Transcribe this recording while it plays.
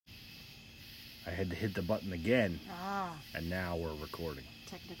I had to hit the button again. Ah. And now we're recording.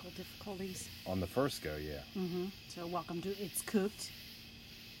 Technical difficulties. On the first go, yeah. Mm-hmm. So welcome to It's Cooked.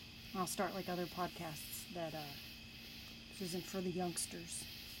 I'll start like other podcasts that this isn't for the youngsters.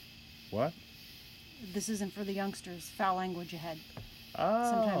 What? This isn't for the youngsters. Foul language ahead. Oh.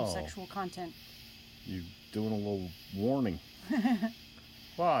 Sometimes sexual content. You doing a little warning.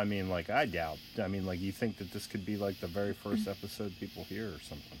 Well, I mean, like, I doubt. I mean, like, you think that this could be like the very first episode people hear or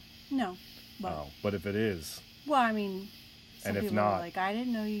something? No. But if it is. Well, I mean, some and if people not, are like, I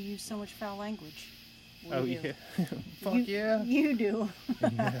didn't know you used so much foul language. Well, yeah. Fuck yeah. You do.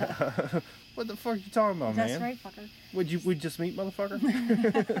 What the fuck are you talking about, That's man? right, fucker. We just meet, motherfucker?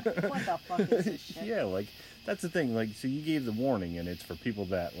 What the fuck is this shit? Yeah, like, that's the thing. Like, so you gave the warning, and it's for people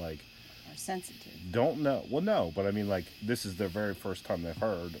that, like, are sensitive. Don't know. Well, no, but I mean, like, this is their very first time they've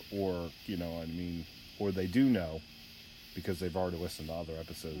heard, or, you know, I mean, or they do know because they've already listened to other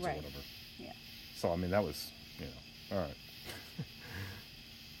episodes right. or whatever. Yeah. So, I mean, that was, you know, all right.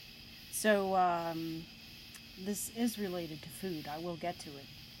 So, this is related to food. I will get to it.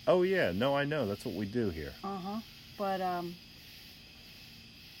 Oh, yeah. No, I know. That's what we do here. Uh-huh. But,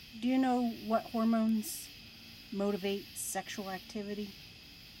 do you know what hormones motivate sexual activity?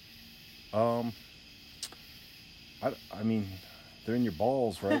 I mean, they're in your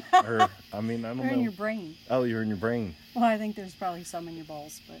balls, right? Or, I mean, I don't know. They're in your brain. Oh, you're in your brain. Well, I think there's probably some in your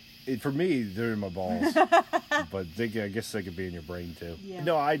balls, but... For me, they're in my balls. But I guess they could be in your brain, too. Yeah.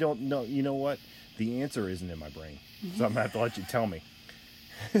 No, I don't know. You know what? The answer isn't in my brain. So I'm going to have to let you tell me.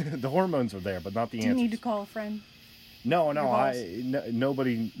 The hormones are there, but not the answer. Do you need to call a friend? No,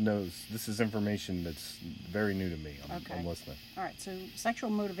 nobody knows. This is information that's very new to me. I'm listening. All right, so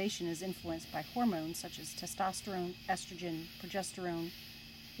sexual motivation is influenced by hormones such as testosterone, estrogen, progesterone,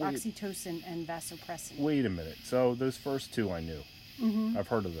 oxytocin, and vasopressin. Wait a minute. So those first two I knew. Mm-hmm. I've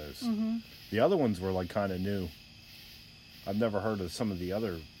heard of those. Mm-hmm. The other ones were like kind of new. I've never heard of some of the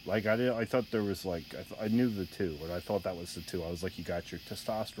other. Like I thought there was like I knew the two, but I thought that was the two. I was like, you got your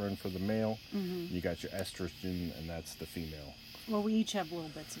testosterone for the male, and you got your estrogen, and that's the female. Well, we each have little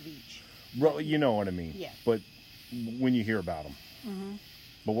bits of each. Well, you know what I mean. Yeah. But when you hear about them,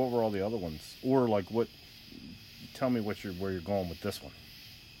 but what were all the other ones? Or like what? Tell me where you're going with this one.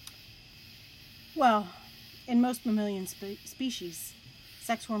 Well, in most mammalian species,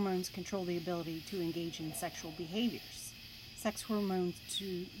 sex hormones control the ability to engage in sexual behaviors. Sex hormones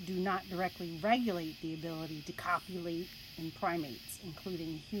do not directly regulate the ability to copulate in primates,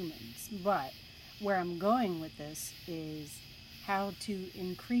 including humans. But where I'm going with this is how to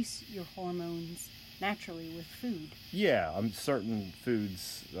increase your hormones naturally with food. Yeah, certain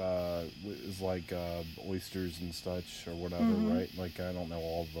foods is like oysters and such or whatever, right? Like I don't know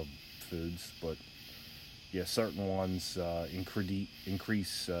all the foods, but yeah, certain ones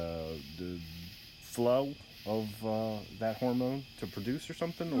increase the flow of that hormone to produce or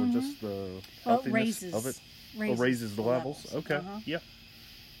something, or just the healthiness of it. Raises the levels. Okay. Yeah.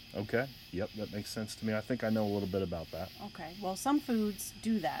 Okay. Yep, that makes sense to me. I think I know a little bit about that. Okay. Well, some foods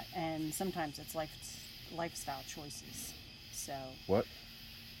do that, and sometimes it's lifestyle choices. So. What?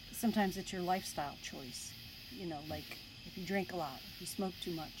 Sometimes it's your lifestyle choice. You know, like if you drink a lot, if you smoke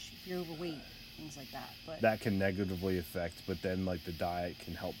too much, if you're overweight, things like that. But that can negatively affect, but then like the diet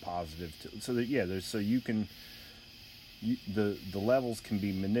can help positive too. So that the levels can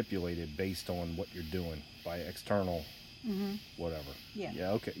be manipulated based on what you're doing by external whatever. Yeah.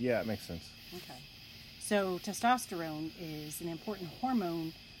 Yeah, okay. Yeah, it makes sense. Okay. So testosterone is an important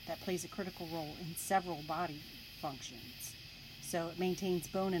hormone that plays a critical role in several body functions. So it maintains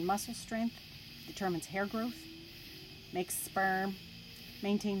bone and muscle strength, determines hair growth, makes sperm,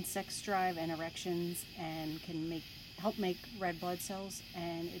 maintains sex drive and erections, and can help make red blood cells,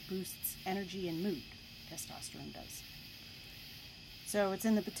 and it boosts energy and mood. Testosterone does. So it's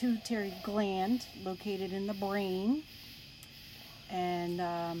in the pituitary gland, located in the brain, and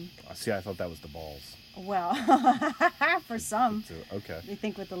see, I thought that was the balls. Well, for some, okay, they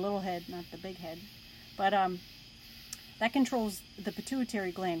think with the little head, not the big head, but that controls the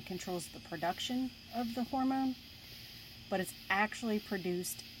pituitary gland controls the production of the hormone. But it's actually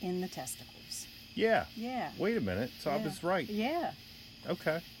produced in the testicles. Yeah. Yeah. Wait a minute. So I was right. Yeah.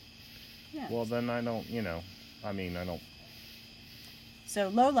 Okay. Yeah. Well, then I don't, I don't. So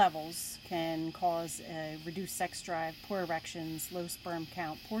low levels can cause reduced sex drive, poor erections, low sperm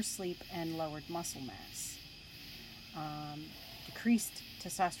count, poor sleep, and lowered muscle mass. Decreased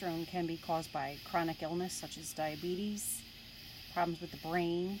testosterone can be caused by chronic illness such as diabetes, problems with the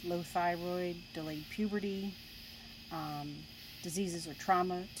brain, low thyroid, delayed puberty, diseases or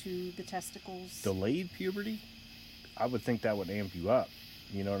trauma to the testicles. Delayed puberty? I would think that would amp you up.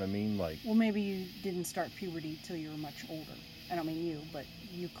 You know what I mean? Like, Well, maybe you didn't start puberty till you were much older. I don't mean you, but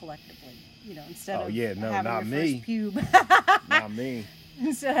you collectively. You know, instead oh of yeah, no, having not your me. first pube, Not me.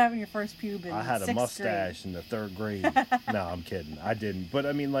 instead of having your first pube in I had a sixth mustache in the 3rd grade. No, I'm kidding. I didn't. But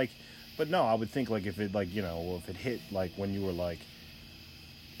I mean, like, but no, I would think like if it like, you know, if it hit like when you were like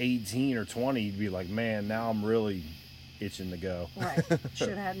 18 or 20, you'd be like, man, now I'm really itching to go. grade. Right. Should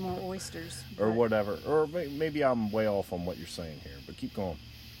have had more oysters. Or but- whatever. Or maybe I'm way off on what you're saying here, but keep going.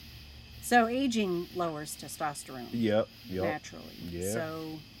 So aging lowers testosterone. Yep. Naturally. Yeah.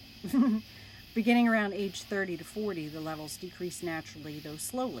 So, beginning around age 30 to 40, the levels decrease naturally, though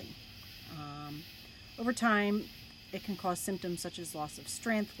slowly. Over time, it can cause symptoms such as loss of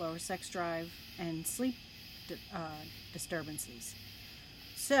strength, lower sex drive, and sleep disturbances.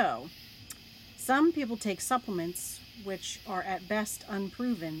 So, some people take supplements which are at best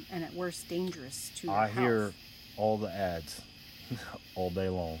unproven and at worst dangerous to their I health. hear all the ads all day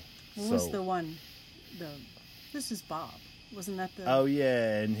long. What was the one? This is Bob. Wasn't that the Oh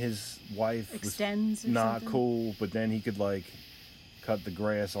yeah, and his wife Extends or was not something? cool, but then he could like cut the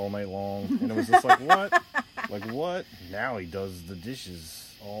grass all night long, and it was just like what, like what? Now he does the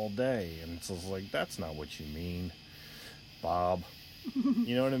dishes all day, and it's just like that's not what you mean, Bob.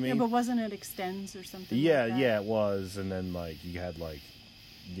 You know what I mean? Yeah, but wasn't it Extends or something? Yeah, like that? yeah, it was, and then like you had like,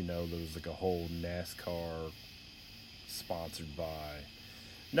 you know, there was like a whole NASCAR sponsored by.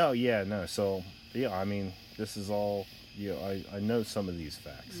 No, yeah, no. So yeah, I mean, this is all. You know, I know some of these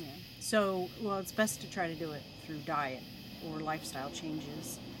facts. Yeah. So, well, it's best to try to do it through diet or lifestyle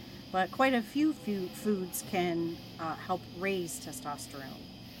changes. But quite a few foods can help raise testosterone.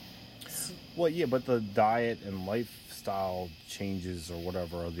 Well, yeah, but the diet and lifestyle changes or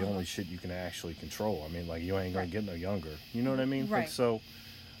whatever are the only shit you can actually control. I mean, like you ain't gonna Right. get no younger. You know what I mean? Right. Like, so,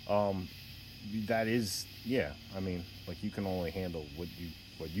 that is, yeah. I mean, like you can only handle what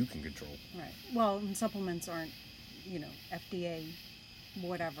you can control. Right. Well, and supplements aren't, you know, FDA,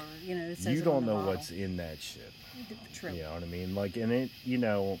 whatever. You know, it says You it on don't the know bottle. what's in that shit. True. You know what I mean? Like, and it, you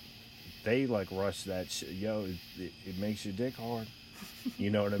know, they like rush that shit. Yo, it makes your dick hard. You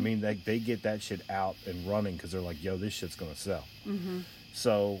know what I mean? They get that shit out and running because they're like, yo, this shit's gonna sell. Mm-hmm.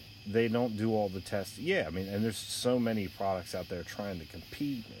 So they don't do all the tests. Yeah, I mean, and there's so many products out there trying to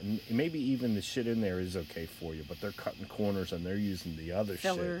compete, and maybe even the shit in there is okay for you, but they're cutting corners and they're using the other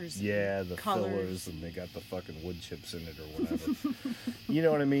Fillers shit. Yeah, and the colors. fillers, and they got the fucking wood chips in it or whatever. You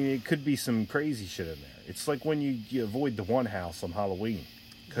know what I mean? It could be some crazy shit in there. It's like when you avoid the one house on Halloween,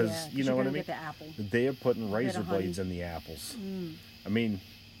 because Yeah, you know what I you're mean. gonna get the apple. They're putting Bit razor of honey. blades in the apples. Mm. I mean,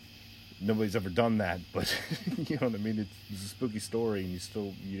 nobody's ever done that, but you know what I mean. It's a spooky story, and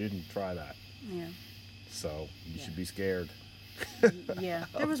you didn't try that, Yeah. so you Yeah. should be scared. Yeah.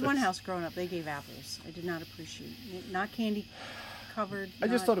 There was one house growing up. They gave apples. I did not appreciate it. Not candy covered. I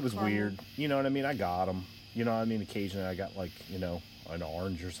just not thought it was caramel. weird. You know what I mean? I got them. You know what I mean? Occasionally I got like, you know, an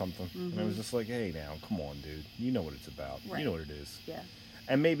orange or something. And I was just like, hey, now, come on, dude. You know what it's about. Mm-hmm. Right. You know what it is. Yeah.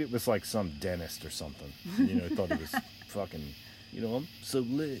 And maybe it was like some dentist or something. You know, thought he was fucking, you know, I'm so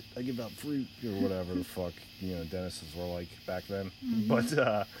lit. I give out fruit or whatever the fuck, you know, dentists were like back then. Mm-hmm.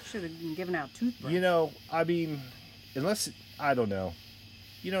 But, Should have been giving out toothbrush. you know, I mean, unless, I don't know.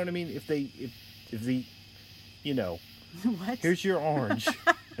 You know what I mean? If the, you know, What? here's your orange,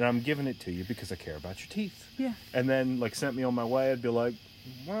 and I'm giving it to you because I care about your teeth. Yeah. And then, like, sent me on my way, I'd be like,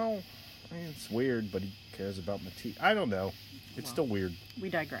 well, it's weird, but he cares about my teeth. I don't know. It's Well. still weird. We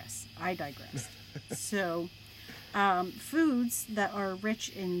digress. I digress. So, foods that are rich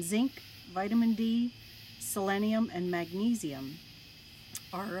in zinc, vitamin D, selenium, and magnesium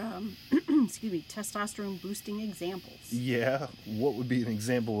are, excuse me, testosterone boosting examples. Yeah. What would be an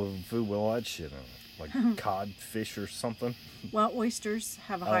example of food with all that shit in it? Like codfish or something? Well, oysters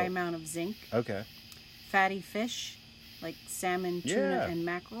have a high Oh. amount of zinc. Okay. Fatty fish, like salmon, tuna, Yeah. and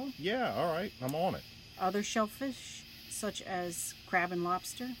mackerel. Yeah, all right. I'm on it. Other shellfish, such as crab and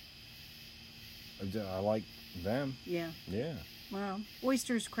lobster. I like them. Yeah. Yeah. Well,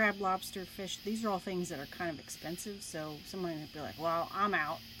 oysters, crab, lobster, fish, these are all things that are kind of expensive, so someone would be like, well, I'm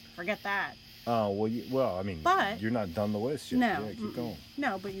out. Forget that. Oh, well, I mean, But- you're not done the list yet. No. Yeah, keep mm-mm. going.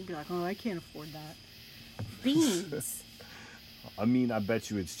 No, but you'd be like, oh, I can't afford that. Beans. I mean, I bet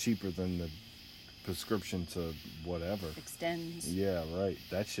you it's cheaper than the prescription to whatever. Extends. Yeah, right.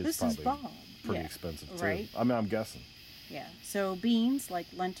 That shit's This is probably Bob. pretty Yeah. expensive too. Right? I mean, I'm guessing. Yeah. So beans like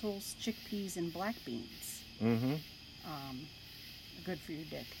lentils, chickpeas, and black beans Mm-hmm. are good for your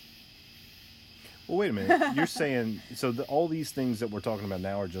dick. Well, wait a minute. You're saying so all these things that we're talking about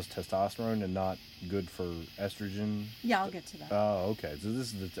now are just testosterone and not good for estrogen? Yeah, I'll get to that. Oh, okay. So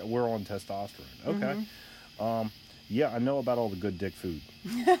this is we're on testosterone. Okay. Mm-hmm. Yeah, I know about all the good dick food.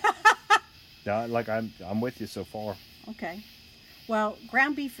 Yeah, like I'm with you so far. Okay. Well,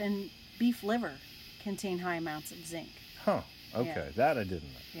 ground beef and beef liver contain high amounts of zinc. Huh. Okay, Yeah. that I didn't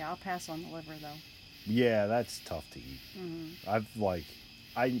know. Yeah, I'll pass on the liver though. Yeah, that's tough to eat. I've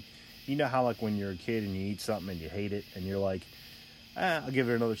you know how like when you're a kid and you eat something and you hate it and you're like, I'll give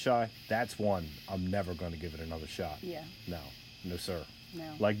it another try. That's one I'm never going to give it another shot. Yeah. No, sir. No.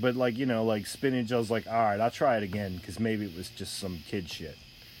 But like spinach, I was like, all right, I'll try it again because maybe it was just some kid shit.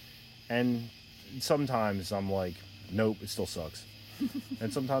 And sometimes I'm like, nope, it still sucks.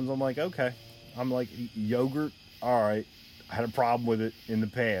 And sometimes I'm like, okay. I'm like, yogurt, all right. I had a problem with it in the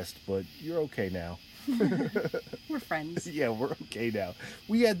past, but you're okay now. We're friends. Yeah, we're okay now.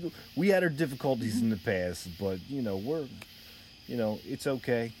 We had our difficulties in the past, but it's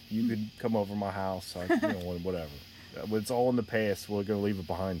okay. You could come over my house, whatever. But it's all in the past. We're gonna leave it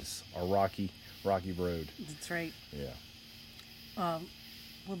behind us. Our rocky road. That's right. Yeah.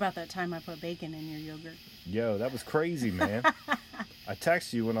 What about that time I put bacon in your yogurt? Yo, that was crazy, man. I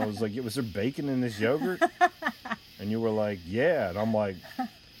texted you when I was like, was there bacon in this yogurt? And you were like, yeah. And I'm like,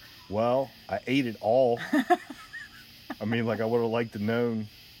 well, I ate it all. I mean, like, I would have liked to known.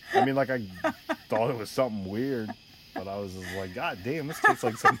 I mean, like, I thought it was something weird. But I was just like, God damn, this tastes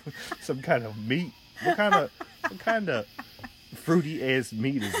like some kind of meat. What kind of fruity ass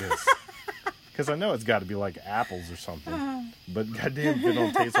meat is this? Because I know it's got to be like apples or something. But goddamn, if it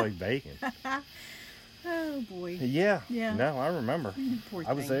don't taste like bacon. Oh boy. Yeah. Yeah. No, I remember. Poor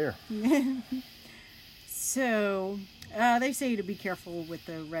I was thing. there. So they say to be careful with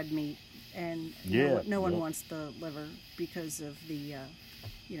the red meat, and no one wants the liver because of the,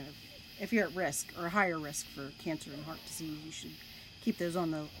 if you're at risk or higher risk for cancer and heart disease, you should keep those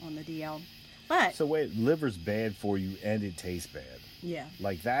on the DL. But So wait, liver's bad for you and it tastes bad. yeah,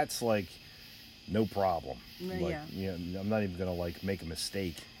 Like that's like no problem. Like, yeah. I'm not even gonna like make a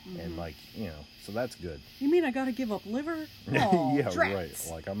mistake and so that's good. You mean I got to give up liver? Oh, Yeah, drats.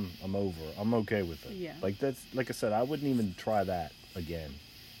 right. Like I'm okay with it. Yeah. Like that's like I said, I wouldn't even try that again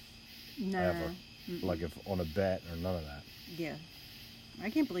No. ever. Like if on a bet or none of that. Yeah. I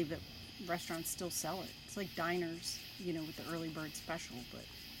can't believe that restaurants still sell it. It's like diners, with the early bird special, but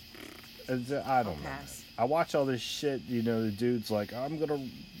I don't know. pass. I watch all this shit, the dude's like, I'm gonna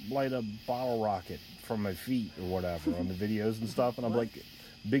light a bottle rocket from my feet or whatever on the videos and stuff, and I'm like,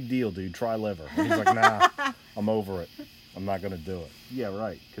 big deal, dude, try liver. And he's like, nah, I'm over it. I'm not gonna do it. Yeah,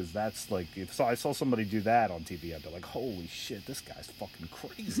 right, because that's like, if I saw somebody do that on TV, I'd be like, holy shit, this guy's fucking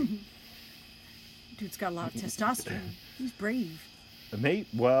crazy. Dude's got a lot of testosterone. He's brave. Mate,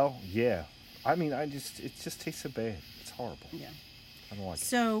 well, yeah. I mean, it just tastes so bad. It's horrible. Yeah. I don't like it.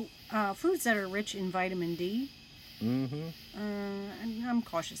 So, foods that are rich in vitamin D. Mm-hmm. And I'm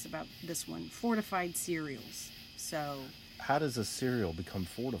cautious about this one. Fortified cereals. So, How does a cereal become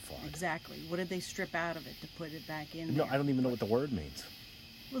fortified? exactly. What did they strip out of it to put it back in No, there? I don't even know what the word means.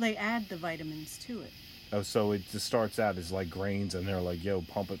 Well, they add the vitamins to it. Oh, so it just starts out as like grains, and they're like, "Yo,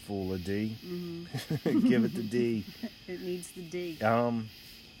 pump it full of D, give it the D." It needs the D.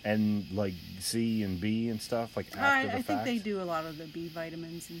 And like C and B and stuff like after I the think fact. they do a lot of the B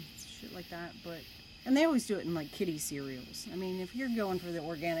vitamins and shit like that, and they always do it in like kiddie cereals. I mean, if you're going for the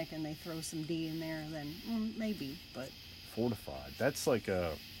organic and they throw some D in there, then maybe. But Fortified. That's like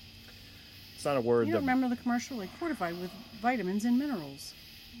a. It's not a word you that. don't remember the commercial, like fortified with vitamins and minerals,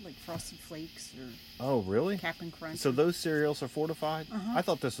 like Frosted Flakes or Oh, really? Cap'n Crunch. So those cereals are fortified? Uh-huh. I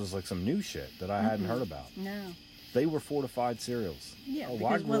thought this was like some new shit that I hadn't heard about. No. They were fortified cereals. Yeah, Oh, I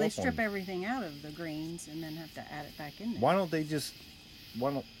because grew they up on strip them. everything out of the grains and then have to add it back in there. Why don't they just?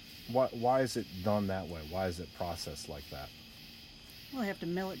 Why is it done that way? Why is it processed like that? Well, they have to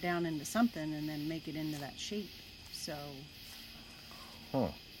mill it down into something and then make it into that shape. So, Huh.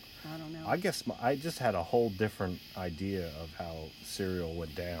 I don't know. I guess I just had a whole different idea of how cereal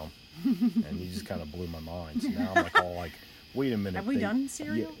went down, and you just kind of blew my mind. So now I'm like all like, wait a minute. Have we done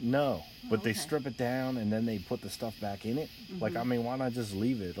cereal? Yeah, no, but they okay. strip it down and then they put the stuff back in it. Like, I mean, why not just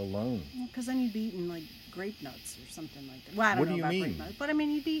leave it alone? Well, because then you'd be eating like grape nuts or something like that. Well, I don't What know do you about mean? grape nuts, but I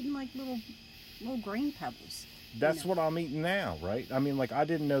mean, you'd be eating like little grain pebbles. That's what I'm eating now, right? I mean, like, I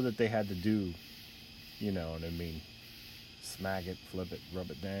didn't know that they had to do, you know what I mean? Smack it, flip it, rub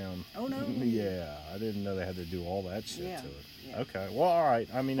it down. Oh, no. Yeah, I didn't know they had to do all that shit Yeah, to it. yeah. Okay, well, all right.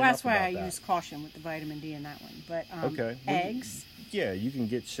 I mean, Well, that's enough why I about that. use caution with the vitamin D in that one. But Okay. Well, eggs, Yeah, you can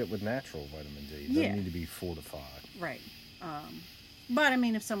get shit with natural vitamin D. It doesn't Yeah. need to be fortified. right. But I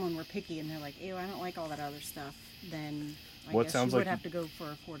mean, if someone were picky and they're like, ew, I don't like all that other stuff, then I Well, it guess sounds you would like have to go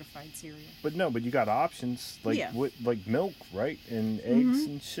for a fortified cereal. But no, but you got options like Yeah. like milk, right? And eggs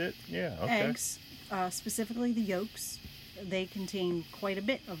and shit. Yeah. Okay. Eggs, specifically the yolks. They contain quite a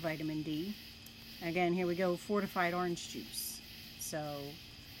bit of vitamin D. Again, here we go, fortified orange juice. So,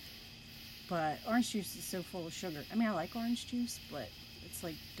 but orange juice is so full of sugar. I mean, I like orange juice, but it's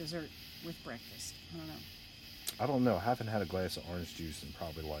like dessert with breakfast. I don't know. I don't know. I haven't had a glass of orange juice in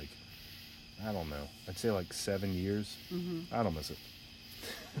probably like, I don't know. I'd say like 7 years. Mm-hmm. I don't miss it.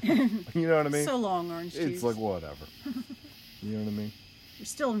 You know what I mean? So long, orange juice. It's like whatever. You know what I mean? You're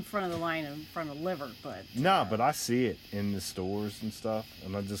still in front of the line in front of liver, but... No, but I see it in the stores and stuff,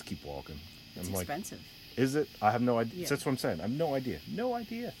 and I just keep walking. It's I'm expensive. Like, is it? I have no idea. Yeah. That's what I'm saying. I have no idea. No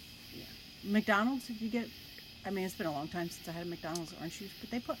idea. Yeah. McDonald's, if you get... I mean, it's been a long time since I had a McDonald's orange juice,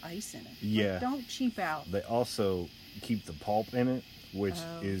 but they put ice in it. Yeah. Like, don't cheap out. They also keep the pulp in it, which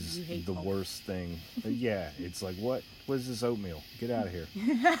is you hate the pulp. worst thing. But yeah, it's like, what is this oatmeal? Get out of here.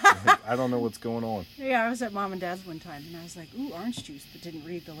 I don't know what's going on. Yeah, I was at Mom and Dad's one time, and I was like, ooh, orange juice, but didn't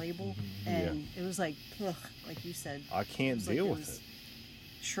read the label. And it was like, ugh, like you said. I can't It was like deal there with was it.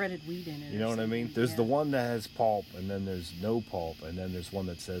 Shredded wheat in it. You know what I mean? something. There's Yeah. the one that has pulp, and then there's no pulp, and then there's one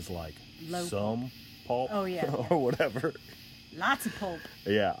that says like Low some pulp, Oh, yeah, yeah. or whatever. Lots of pulp.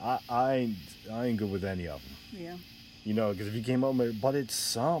 Yeah, I ain't good with any of them. Yeah. You know, because if you came up with, but it's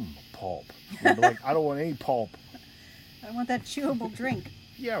some pulp. You'd be like, I don't want any pulp. I want that chewable drink.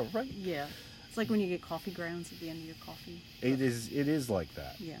 Yeah, right. Yeah. It's like when you get coffee grounds at the end of your coffee. It is like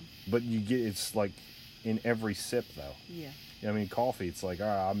that. Yeah. But you get, it's like in every sip though. Yeah. I mean, coffee, it's like, all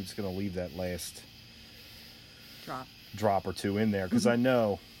right, I'm just going to leave that last Drop. or two in there because I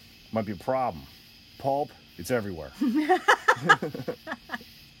know might be a problem. Pulp, it's everywhere.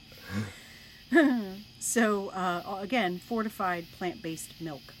 So, again, fortified plant-based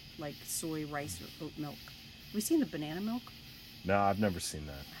milk, like soy, rice, or oat milk. Have we seen the banana milk? No, I've never seen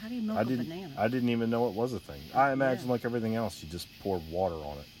that. How do you milk I a didn't. banana? I didn't even know it was a thing. I imagine Yeah. like everything else, you just pour water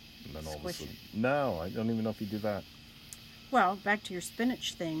on it, and then all of a Squish sudden. it. No, I don't even know if you do that. Well, back to your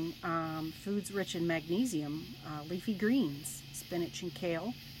spinach thing. Foods rich in magnesium, leafy greens, spinach and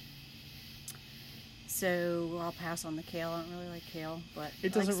kale. So I'll pass on the kale. I don't really like kale, but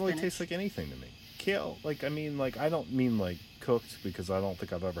It I doesn't like really spinach. taste like anything to me. Kale, like I mean, like I don't mean like cooked because I don't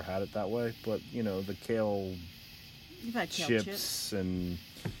think I've ever had it that way. But you know, the kale You've had kale chips and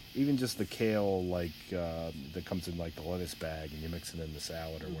even just the kale like that comes in like the lettuce bag and you mix it in the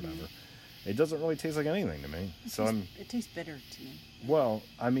salad or whatever. It doesn't really taste like anything to me. It tastes bitter to me. Well,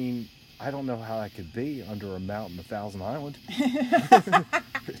 I mean, I don't know how that could be under a mountain, a thousand island.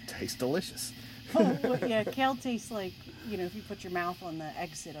 It tastes delicious. Oh, well, yeah, kale tastes like, if you put your mouth on the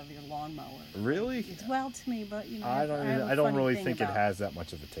exit of your lawnmower. Really? It's well to me, but I have a don't funny really thing think it about- has that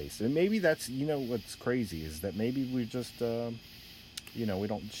much of a taste. And maybe that's, what's crazy is that maybe we just, we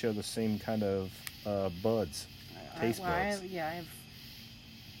don't share the same kind of buds, taste buds.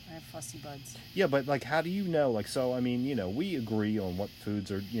 I have fussy buds. Yeah, but like, how do you know? Like, so I mean, we agree on what foods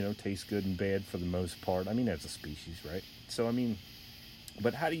are, taste good and bad for the most part. I mean, as a species, right? So I mean,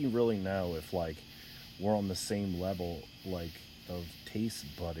 but how do you really know if like we're on the same level like of taste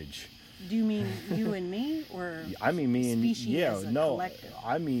buddage? Do you mean you and me, or I mean me and species as a collective?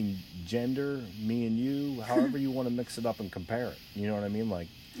 I mean gender, me and you, however you want to mix it up and compare it. You know what I mean? Like,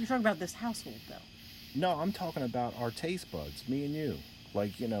 You're talking about this household, though. no, I'm talking about our taste buds, me and you.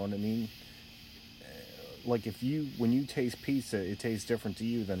 Like, you know what I mean? Like when you taste pizza, it tastes different to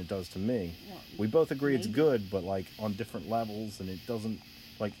you than it does to me. Well, We both agree it's maybe. good, but like on different levels, and it doesn't,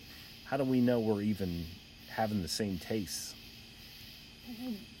 like, how do we know we're even having the same tastes?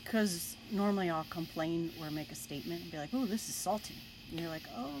 Because normally I'll complain or make a statement and be like, "Oh, this is salty," and you're like,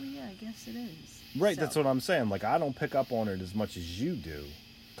 "Oh, yeah, I guess it is." Right, So- that's what I'm saying. Like, I don't pick up on it as much as you do,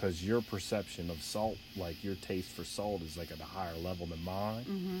 because your perception of salt, like your taste for salt, is like at a higher level than mine.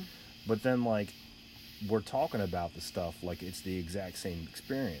 Mm-hmm. But then, like, we're talking about the stuff like it's the exact same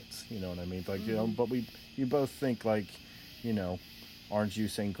experience. You know what I mean? Like, but you both think like, orange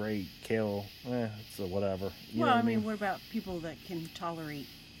juice ain't great, kale, it's a whatever. You know Well, what I mean, what about people that can tolerate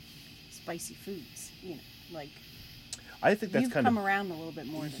spicy foods? Like I think that's you've kind come of around a little bit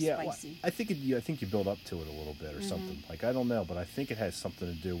more to well, spicy. I think I think you build up to it a little bit or something. Like, I don't know, but I think it has something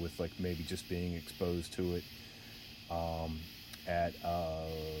to do with like maybe just being exposed to it at a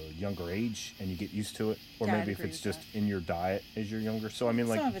younger age and you get used to it, or Yeah, I'd maybe if agree it's with just in your diet as you're younger. So I mean,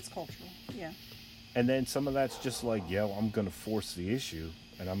 like, Some of it's cultural, yeah. and then some of that's just like, I'm gonna force the issue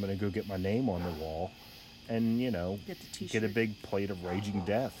and I'm gonna go get my name on the wall and Get the get a t-shirt. big plate of raging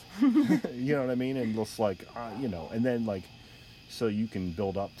death. You know what I mean? And just like and then like, so you can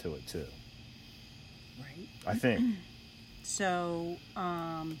build up to it too, Right. I think. So,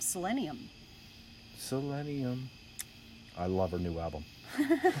 selenium. Selenium. I love her new album.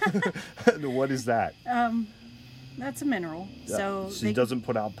 What is that? That's a mineral. So She doesn't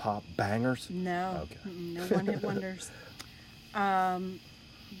put out pop bangers? No. Okay. No one-hit wonders.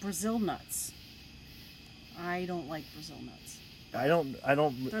 Brazil nuts. I don't like Brazil nuts. I don't.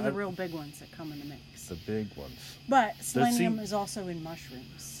 They're the real big ones that come in the mix. The big ones. But selenium is also in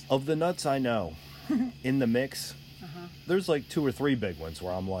mushrooms. Of the nuts I know, in the mix, there's like 2 or 3 big ones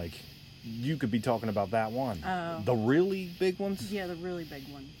where I'm like, you could be talking about that one. Oh. The really big ones? Yeah, the really big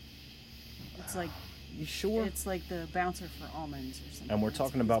one. It's like You sure? it's like the bouncer for almonds or something. And we're It's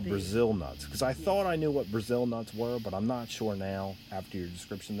talking about big. Brazil nuts. Because I thought I knew what Brazil nuts were, but I'm not sure now after your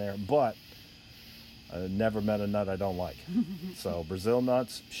description there. But I never met a nut I don't like. So Brazil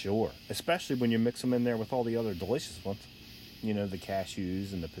nuts, sure. Especially when you mix them in there with all the other delicious ones. You know, the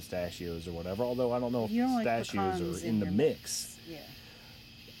cashews and the pistachios or whatever. Although I don't know if You don't like pistachios pecans are in the your mix. Yeah.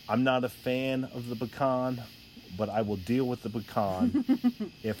 I'm not a fan of the pecan, but I will deal with the pecan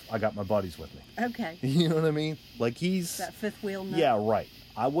if I got my buddies with me. Okay. You know what I mean? Like he's... That fifth wheel nut. Yeah, right.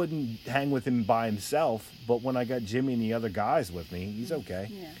 I wouldn't hang with him by himself, but when I got Jimmy and the other guys with me, he's okay.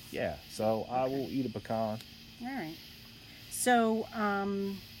 Yeah. Yeah, so I will eat a pecan. All right. So,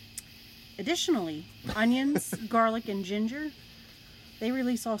 additionally, onions, garlic, and ginger, they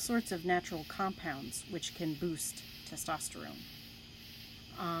release all sorts of natural compounds which can boost testosterone.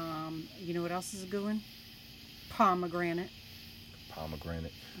 You know what else is a good one? Pomegranate.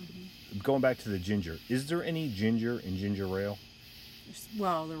 Pomegranate. Going back to the ginger, is there any ginger in ginger ale?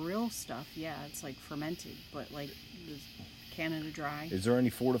 Well, the real stuff, yeah, it's like fermented, but like the Canada Dry. Is there any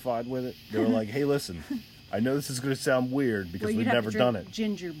fortified with it? They were like, hey, listen, I know this is going to sound weird because Well, we've you'd have never to done drink it,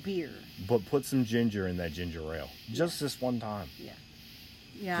 ginger beer. but put some ginger in that ginger ale. Just this one time. Yeah.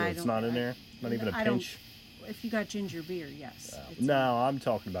 Yeah, So I it's don't. not in there? Not even a I don't- pinch? If you got ginger beer, yes. It's- No, I'm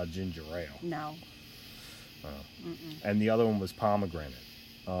talking about ginger ale. No. And the other one was pomegranate.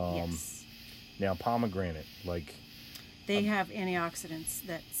 Yes. Now, pomegranate, like... They have antioxidants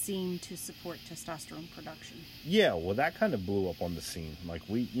that seem to support testosterone production. Yeah, well, that kind of blew up on the scene. Like,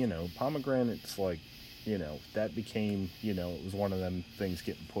 pomegranate's like, that became, it was one of them things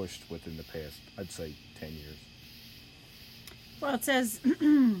getting pushed within the past, I'd say, 10 years. Well, it says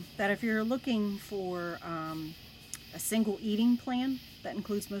that if you're looking for a single eating plan that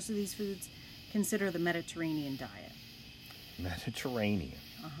includes most of these foods, consider the Mediterranean diet. Mediterranean.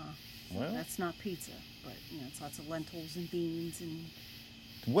 Well, That's not pizza, but it's lots of lentils and beans and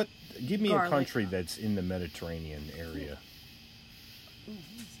give me garlic. a country that's in the Mediterranean area. Ooh,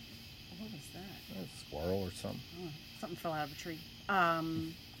 what was that? A squirrel or something. Oh, something fell out of a tree.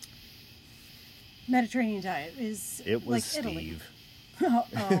 Mediterranean diet is It was like Steve. Italy.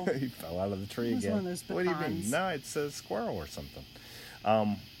 Oh, He fell out of the tree It was again. one of those What do you mean? pecans. No, it's a squirrel or something.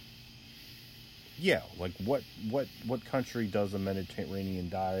 Yeah, like what country does a Mediterranean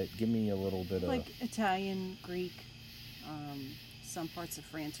diet? Give me a little bit like Italian, Greek, some parts of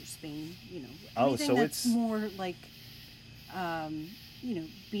France or Spain. Oh, anything so that's it's- more like,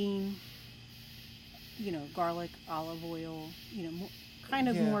 bean, garlic, olive oil. Kind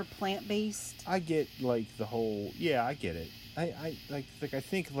of Yeah. more plant based. I get like the whole. Yeah, I get it. I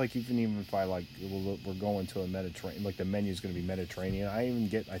think even if I like we're going to a Mediterranean, like the menu's going to be Mediterranean.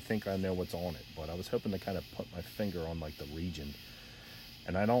 I think I know what's on it, but I was hoping to kind of put my finger on like the region,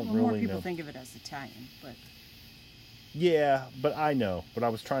 and I don't Well, more really people know. think of it as Italian, but Yeah, but I know. But I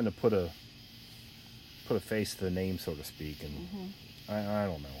was trying to put a face to the name, so to speak, and I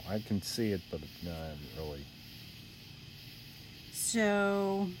don't know. I can see it, but no, I haven't really.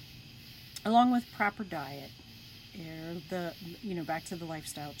 so along with proper diet, back to the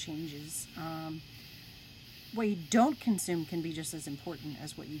lifestyle changes. What you don't consume can be just as important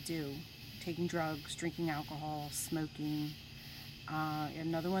as what you do. Taking drugs, drinking alcohol, smoking.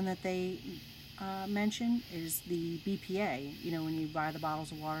 Another one that they mention is the BPA. When you buy the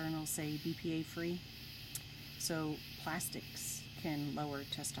bottles of water and it'll say BPA free. So plastics can lower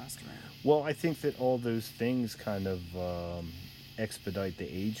testosterone. Well, I think that all those things kind of expedite the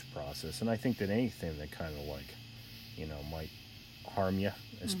age process, and I think that anything that kind of like, might harm you,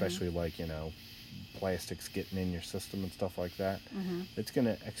 especially like plastics getting in your system and stuff like that. It's going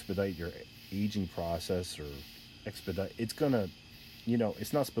to expedite your aging process, or it's going to,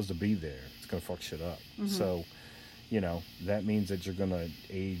 it's not supposed to be there. It's going to fuck shit up. So, that means that you're going to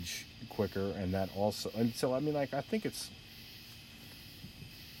age quicker, and that also, and so I mean, like, I think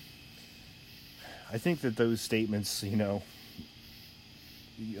that those statements,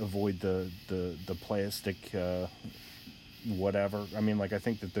 avoid the plastic whatever. I mean, like, I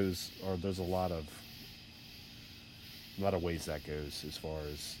think that there's a lot of ways that goes as far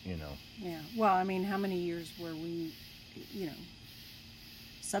as Yeah. Well, I mean, how many years were we,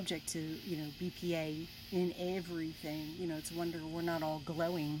 subject to, BPA in everything. It's a wonder we're not all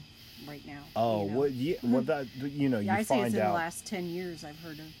glowing right now. Oh, you know? well, yeah, well, that, Yeah, you I say find it's in out. the last 10 years I've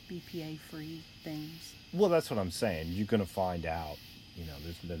heard of BPA-free things. Well, that's what I'm saying. You're going to find out,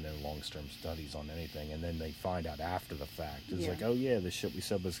 there's been no long-term studies on anything, and then they find out after the fact. It's Yeah. like, oh, yeah, the shit we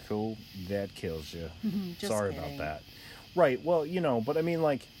said was cool, that kills you. Just Sorry kidding. about that. Right, well, but I mean,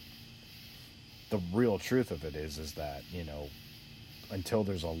 like, the real truth of it is that, until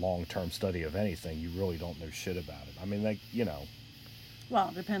there's a long-term study of anything, you really don't know shit about it. I mean, like, Well,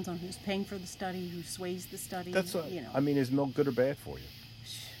 it depends on who's paying for the study, who sways the study. that's what, I mean, is milk good or bad for you?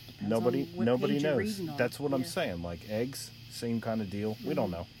 Depends Nobody on what nobody page you're knows. reading on. That's what I'm Yeah. saying. Like eggs, same kind of deal. We don't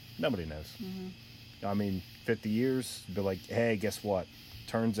know. Nobody knows. Mm-hmm. I mean, 50 years, be like, hey, guess what?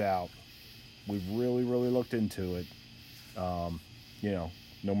 Turns out we've really, really looked into it.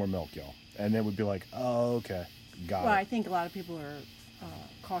 No more milk, y'all. And then we'd be like, oh, okay, got Well, it. I think a lot of people are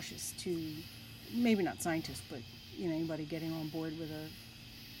cautious to, maybe not scientists, but anybody getting on board with a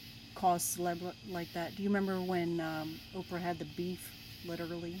cause celeb like that. Do you remember when Oprah had the beef,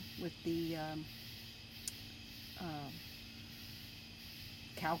 literally, with the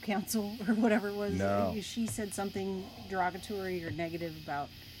cow council or whatever it was? No. She said something derogatory or negative about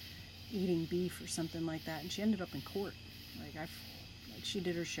eating beef or something like that, and she ended up in court. Like she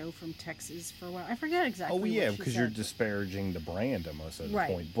did her show from Texas for a while. I forget exactly. Oh, yeah, what she because said. you're disparaging the brand almost at the Right.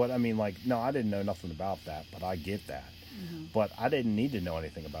 point. But I mean, like, no, I didn't know nothing about that, but I get that. Mm-hmm. But I didn't need to know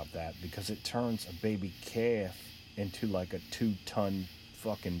anything about that because it turns a baby calf into like a 2-ton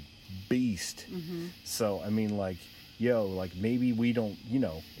fucking beast. Mm-hmm. So, I mean, like, like maybe we don't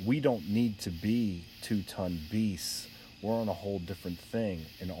need to be 2-ton beasts. We're on a whole different thing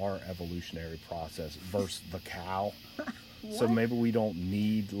in our evolutionary process versus the cow. So What? maybe we don't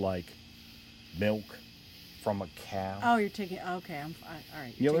need like milk from a cow. Oh, you're taking. Okay, all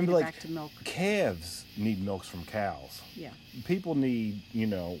right. You know, You're taking maybe it like back to milk. calves need milks from cows. Yeah. People need,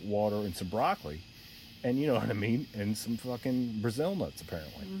 water and some broccoli, and you know what I mean, and some fucking Brazil nuts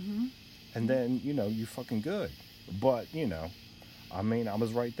apparently. Mm-hmm. And then, you're fucking good. But, I mean, I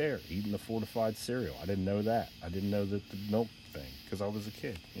was right there eating the fortified cereal. I didn't know that. I didn't know that the milk thing because I was a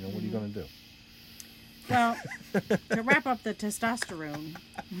kid. What are you going to do? Well, to wrap up the testosterone,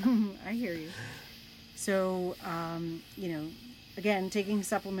 I hear you. So, again, taking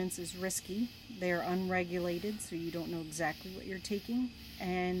supplements is risky. They are unregulated, so you don't know exactly what you're taking.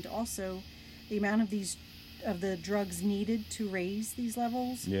 And also, the amount of the drugs needed to raise these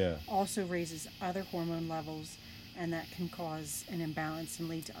levels Yeah. also raises other hormone levels, and that can cause an imbalance and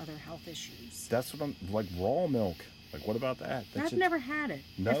lead to other health issues. That's what I'm, like raw milk. Like, what about that? That I've shit- never had it.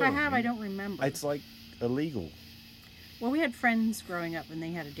 No, If I have, I you- don't remember. It's like illegal. Well, we had friends growing up, and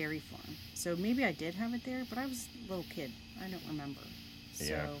they had a dairy farm. So maybe I did have it there, but I was a little kid. I don't remember. So,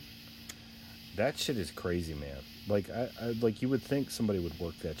 Yeah. That shit is crazy, man. Like, I like you would think somebody would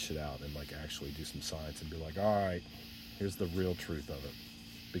work that shit out and like actually do some science and be like, all right, here's the real truth of it,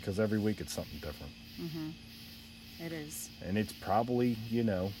 because every week it's something different, it is. and it's probably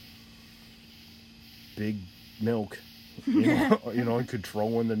big milk, and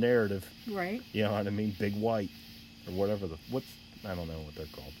controlling the narrative. Right? You know what I mean? Big white or whatever I don't know what they're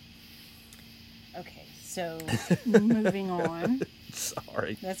called. Okay, so moving on.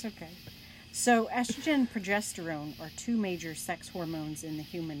 Sorry. That's okay. So estrogen and progesterone are two major sex hormones in the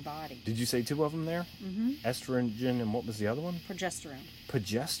human body. Did you say two of them there? Mm-hmm. Estrogen and what was the other one? Progesterone.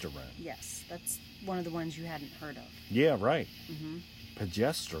 Progesterone. Yes, that's one of the ones you hadn't heard of. Yeah, right. Mm-hmm.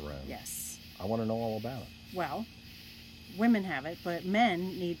 Progesterone. Yes. I want to know all about it. Well, women have it, but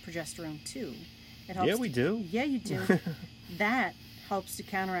men need progesterone too. It helps Yeah, we do. Yeah, you do. That helps to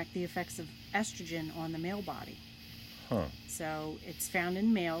counteract the effects of estrogen on the male body. Huh. So it's found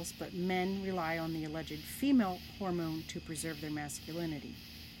in males, but men rely on the alleged female hormone to preserve their masculinity.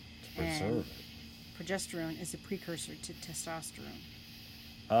 To preserve it. Progesterone is a precursor to testosterone.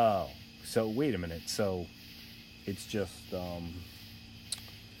 Oh, so wait a minute. So it's just,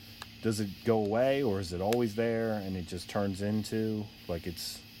 does it go away, or is it always there and it just turns into like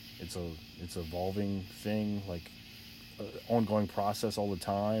it's evolving thing, like ongoing process all the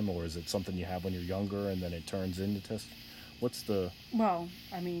time, or is it something you have when you're younger and then it turns into test? What's the? Well,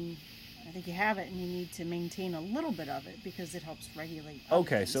 I mean, I think you have it, and you need to maintain a little bit of it because it helps regulate. other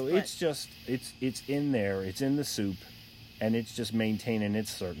Okay, things, so but- it's just it's in there, it's in the soup, and it's just maintaining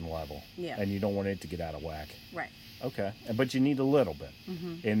its certain level. Yeah. And you don't want it to get out of whack. right. Okay, but you need a little bit.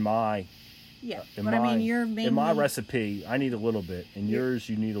 Mm-hmm. In my Yeah, in but my, I mean, you're mainly in my recipe, I need a little bit. In You're- yours,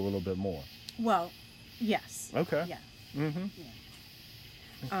 you need a little bit more. Well, yes. Okay. Yeah. Mm-hmm.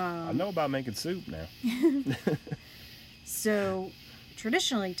 Yeah. I know about making soup now. So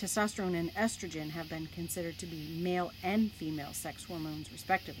Traditionally, testosterone and estrogen have been considered to be male and female sex hormones,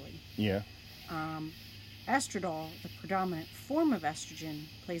 respectively. Yeah. Estradiol, the predominant form of estrogen,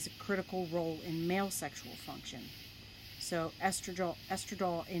 plays a critical role in male sexual function. So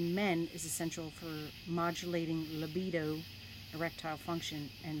estradiol in men is essential for modulating libido, erectile function,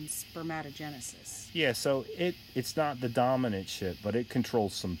 and spermatogenesis. Yeah, so it's not the dominant shit, but it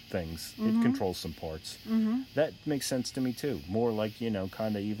controls some things. It controls some parts. That makes sense to me too. More like,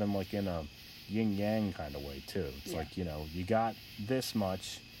 kind of even like in a yin-yang kind of way too. It's like, you got this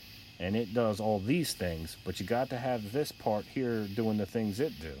much and it does all these things, but you got to have this part here doing the things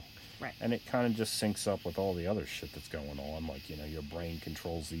it do. Right. And it kind of just syncs up with all the other shit that's going on. Like, your brain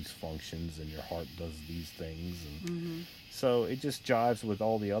controls these functions and your heart does these things. And so it just jives with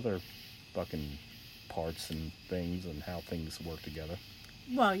all the other fucking parts and things and how things work together.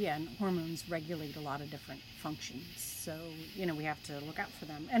 Well, yeah, and hormones regulate a lot of different functions. So, we have to look out for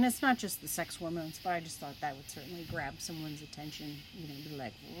them. And it's not just the sex hormones, but I just thought that would certainly grab someone's attention. Be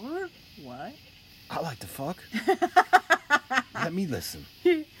like, what? I like to fuck. Let me listen.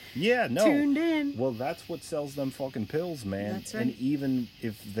 Yeah, no. Tuned in. Well, that's what sells them fucking pills, man. That's right. And even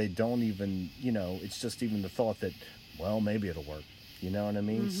if they don't even, it's just even the thought that, well, maybe it'll work. You know what I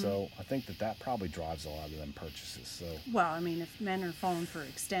mean? So I think that probably drives a lot of them purchases. So. Well, I mean, if men are falling for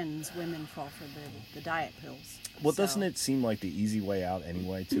Extends, women fall for the diet pills. Well, doesn't it seem like the easy way out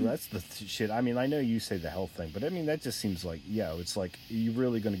anyway, too? That's the shit. I mean, I know you say the health thing, but I mean, that just seems like, it's like, you're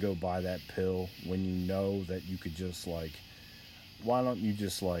really going to go buy that pill when you know that you could just, like, why don't you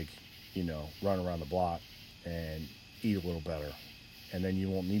just, like, run around the block and eat a little better? And then you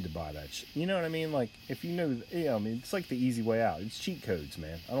won't need to buy that shit. You know what I mean? Like, if you know, I mean, it's like the easy way out. It's cheat codes,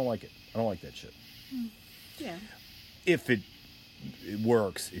 man. I don't like it. I don't like that shit. Yeah. If it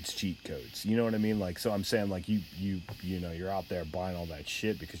works, it's cheat codes. You know what I mean? Like, so I'm saying, like, you're out there buying all that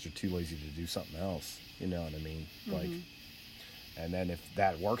shit because you're too lazy to do something else. You know what I mean? Like, and then if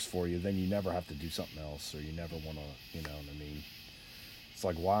that works for you, then you never have to do something else, or you never want to, you know what I mean? It's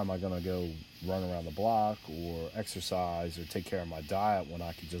like, why am I going to go run around the block or exercise or take care of my diet when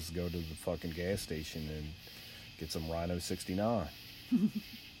I could just go to the fucking gas station and get some Rhino 69?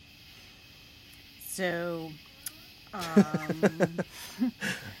 So, I'm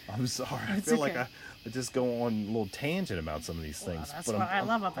sorry. I feel like I just go on a little tangent about some of these things. That's but what I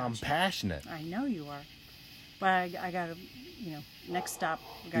love about I'm you. passionate. I know you are. But I got to, next stop,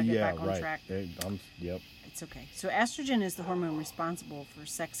 we got to get back on track. Yep. It's okay. So estrogen is the hormone responsible for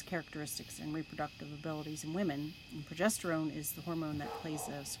sex characteristics and reproductive abilities in women, and progesterone is the hormone that plays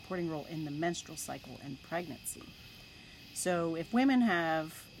a supporting role in the menstrual cycle and pregnancy. So if women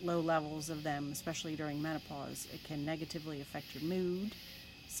have low levels of them, especially during menopause, it can negatively affect your mood,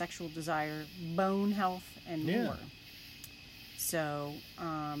 sexual desire, bone health, and more. So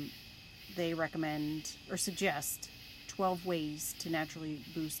they recommend or suggest 12 ways to naturally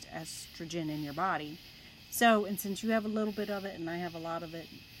boost estrogen in your body. So, and since you have a little bit of it and I have a lot of it,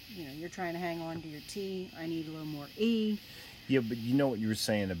 you're trying to hang on to your T. I need a little more E. Yeah, but you know what you were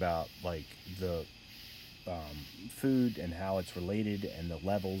saying about, like, the food and how it's related and the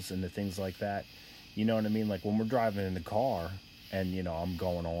levels and the things like that. You know what I mean? Like, when we're driving in the car and, I'm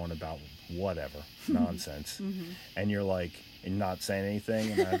going on about whatever nonsense, and you're like, and not saying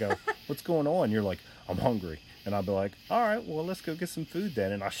anything, and I go, what's going on? You're like, I'm hungry. And I'll be like, all right, well, let's go get some food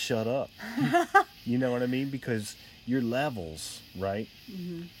then. And I shut up. You know what I mean? Because your levels, right,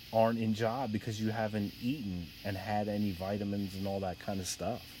 aren't in job because you haven't eaten and had any vitamins and all that kind of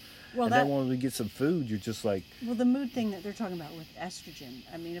stuff. Well, and then when we get some food, you're just like... Well, the mood thing that they're talking about with estrogen,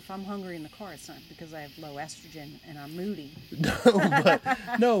 I mean, if I'm hungry in the car, it's not because I have low estrogen and I'm moody.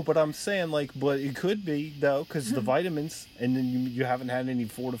 But I'm saying, like, but it could be, though, because the vitamins, and then you haven't had any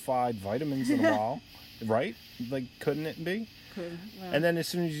fortified vitamins in a while, right? Like, couldn't it be? Could. Well, and then as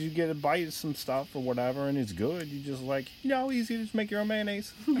soon as you get a bite of some stuff or whatever and it's good, you just like, how easy to just make your own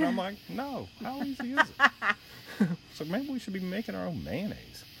mayonnaise? And I'm like, no, how easy is it? So maybe we should be making our own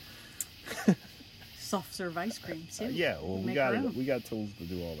mayonnaise. Soft serve ice cream too. Yeah, well, we got it. We got tools to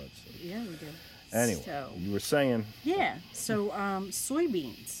do all that stuff. Yeah, we do. Anyway, you were saying. Yeah. So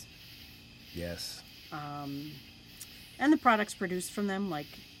soybeans. Yes. And the products produced from them, like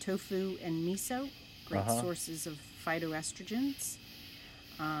tofu and miso, great sources of phytoestrogens.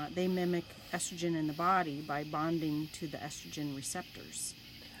 They mimic estrogen in the body by bonding to the estrogen receptors.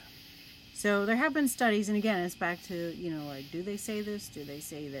 So there have been studies, and again, it's back to, like, do they say this? Do they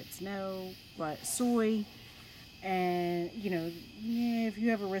say that's no? But soy, and, if you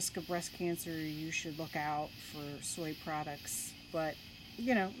have a risk of breast cancer, you should look out for soy products. But,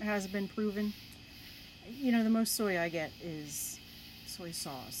 it hasn't been proven. The most soy I get is soy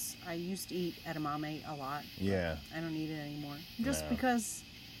sauce. I used to eat edamame a lot. Yeah. I don't eat it anymore. Just No. because,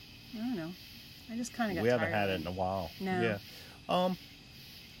 I don't know. I just kind of got We tired haven't had of it in a while. No. Yeah.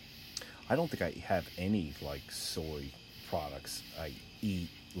 I don't think I have any like soy products I eat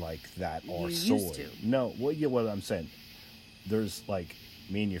like that or You soy. used to. No, well, yeah, what I'm saying. There's like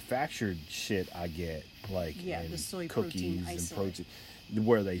manufactured shit I get like Yeah, in the soy protein cookies and isolate. protein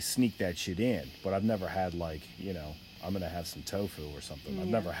where they sneak that shit in. But I've never had like, I'm gonna have some tofu or something. I've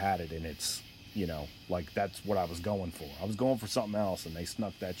Yeah. never had it and it's like that's what I was going for. I was going for something else and they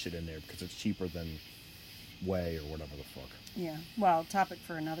snuck that shit in there because it's cheaper than whey or whatever the fuck. Yeah. Well, topic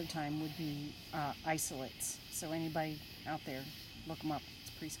for another time would be isolates. So anybody out there, look them up.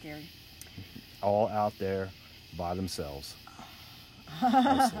 It's pretty scary. All out there by themselves.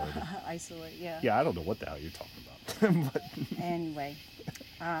 Isolated. Isolate, yeah. Yeah, I don't know what the hell you're talking about. But Anyway,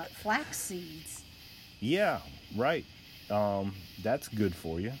 flax seeds. yeah, right. That's good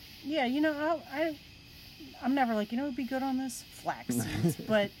for you. Yeah, I'm never like, it'd be good on this flax seeds.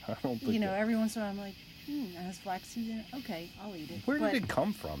 But I don't think that- every once in a while I'm like, it has flax seeds in it. Okay, I'll eat it. Where But did it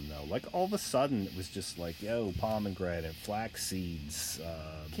come from though? Like all of a sudden it was just like, yo, pomegranate, flax seeds,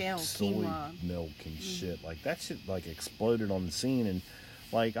 Kale, soy quinoa. milk and shit. Like that shit like exploded on the scene and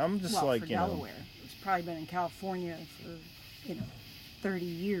like I'm just Well, like, for Delaware, it's probably been in California for 30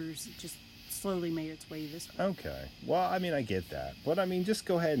 years. It just slowly made its way this way. Okay. Well, I mean, I get that. But, I mean, just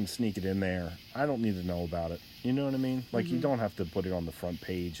go ahead and sneak it in there. I don't need to know about it. You know what I mean? Like, you don't have to put it on the front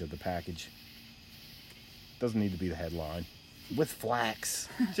page of the package. Doesn't need to be the headline. With flax.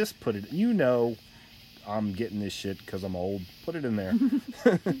 Just put it... I'm getting this shit because I'm old. Put it in there.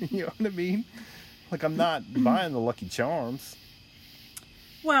 You know what I mean? Like, I'm not buying the Lucky Charms.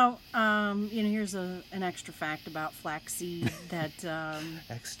 Well, here's an extra fact about flaxseed that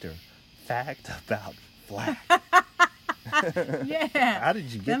Extra fact about flax. yeah, How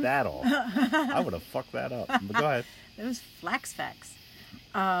did you get that off? I would have fucked that up. But go ahead. those flax facts.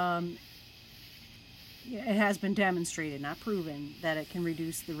 It has been demonstrated, not proven, that it can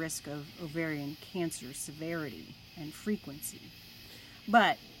reduce the risk of ovarian cancer severity and frequency.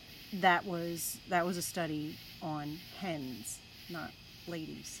 But that was a study on hens, not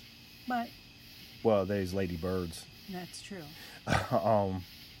ladies. But Well, there's lady birds. that's true.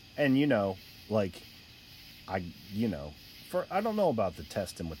 And like I don't know about the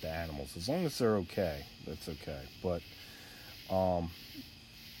testing with the animals. As long as they're okay, that's okay. But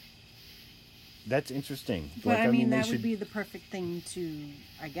that's interesting. But Like, I mean, they that should, would be the perfect thing to,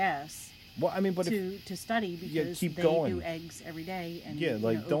 I guess, well, I mean, but if, to study because keep they going. do eggs every day and yeah,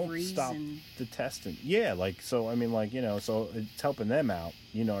 like don't ovaries stop and the testing. Yeah, like so. I mean, like so it's helping them out.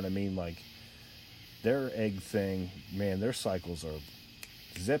 You know what I mean? Like their egg thing, man, their cycles are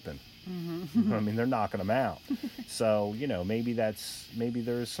zipping. I mean, they're knocking them out. So, maybe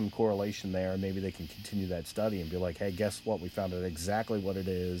there's some correlation there. Maybe they can continue that study and be like, hey, guess what? We found out exactly what it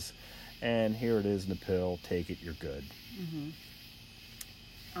is. And here it is in the pill. Take it. You're good.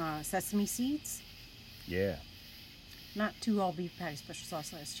 sesame seeds. Yeah. Not 2 all beef patty, special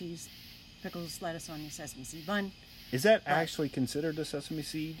sauce, lettuce, cheese, pickles, lettuce on your sesame seed bun. Is that actually considered a sesame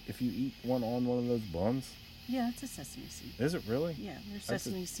seed if you eat one on one of those buns? Yeah, it's a sesame seed. Is it really? Yeah, there's That's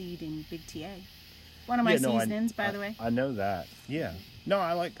sesame seed in Big TA. One of my no, seasonings, by the way. I know that. Yeah. No,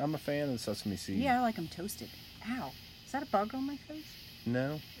 I'm a fan of sesame seed. Yeah, I like them toasted. Ow. Is that a bug on my face?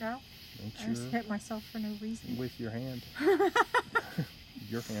 No, Ow. I just hit myself for no reason. with your hand.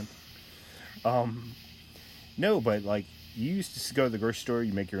 Your hand. No, but like you used to go to the grocery store,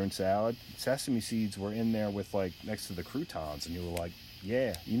 you make your own salad. Sesame seeds were in there with like next to the croutons, and you were like,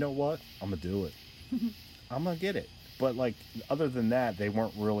 "Yeah, you know what? I'm gonna do it. I'm gonna get it." But like other than that, they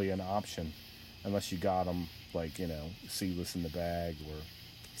weren't really an option unless you got them like seedless in the bag or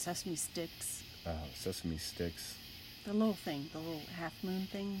Sesame sticks. sesame sticks. The little thing, the little half moon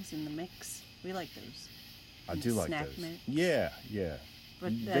things in the mix. We like those. I And do like snack those. mix. Yeah, yeah.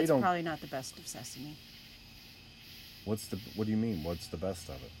 But They that's don't. probably not the best of sesame. What do you mean? What's the best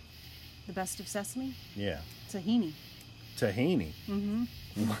of it? The best of sesame? Yeah. Tahini. Tahini. Mm-hmm.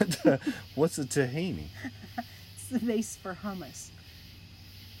 What's a tahini? It's the base for hummus.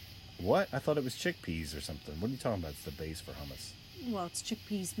 What? I thought it was chickpeas or something. What are you talking about? It's the base for hummus. Well, it's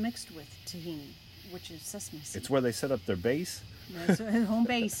chickpeas mixed with tahini, which is sesame seed. It's where they set up their base? No, it's home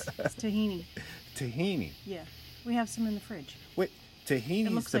base. It's tahini. Tahini. Yeah. We have some in the fridge. Wait, tahini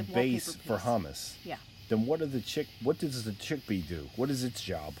is looks the like wallpaper base for paste. hummus. Yeah. Then what does the chickpea do? What is its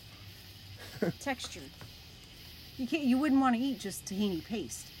job? Textured. You wouldn't want to eat just tahini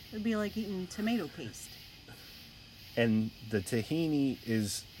paste. It'd be like eating tomato paste. And the tahini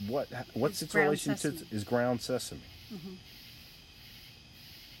is what's It's its ground relation to sesame. is ground sesame.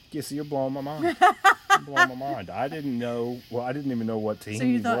 Yeah, see, you're blowing my mind. You're blowing my mind. I didn't know. Well, I didn't even know what tahini So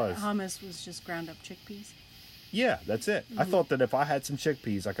you thought was. hummus was just ground up chickpeas? Yeah, that's it. I thought that if I had some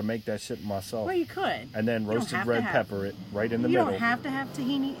chickpeas, I could make that shit myself. Well, you could. And then You don't roasted have to red have- pepper it right in the You middle. don't have to have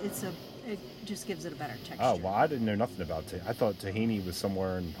tahini. It just gives it a better texture. Oh, well, I didn't know nothing about tahini. I thought tahini was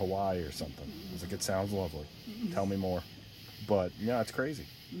somewhere in Hawaii or something. I was like, it sounds lovely. Tell me more. But, yeah, it's crazy.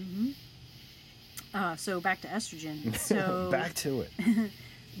 So back to estrogen. So Back to it.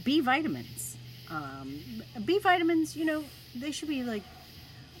 B vitamins. B vitamins, they should be like,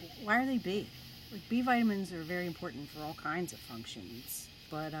 why are they B? Like B vitamins are very important for all kinds of functions,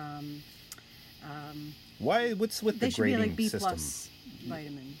 but Why? What's with they the should be grading like B system? plus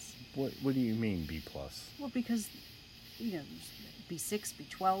vitamins. What do you mean B plus? Well, because B6,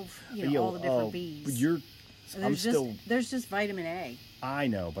 B12, Yo, all the different Bs. But you're. I'm still. There's just vitamin A. I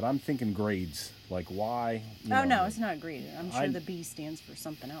know, but I'm thinking grades. Like why? Oh no, it's not graded. I'm sure I- the B stands for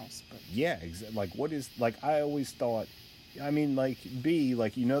something else, but Yeah, like what is like? I always thought. I mean, like B,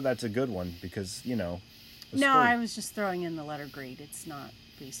 like that's a good one because it's no, for- I was just throwing in the letter grade. It's not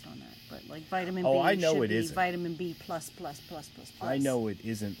based on that, but like vitamin Oh, B I know should it be isn't. vitamin B plus plus plus plus plus. I know it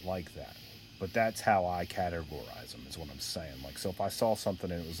isn't like that, but that's how I categorize them. Is what I'm saying. Like, so if I saw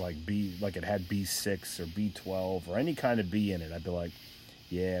something and it was like B, like it had B6 or B12 or any kind of B in it, I'd be like,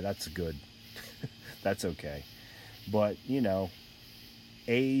 yeah, that's good. That's okay. But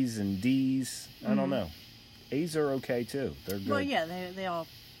A's and D's, I don't know. A's are okay too. They're good. Well, yeah, they all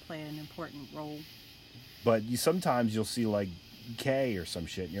play an important role. But sometimes you'll see like K or some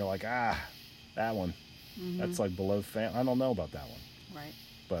shit, and you're like, that one. That's like below fam. I don't know about that one. Right.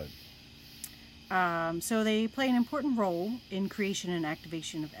 But So they play an important role in creation and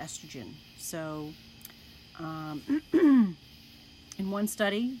activation of estrogen. So in one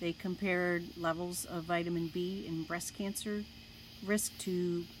study, they compared levels of vitamin B in breast cancer risk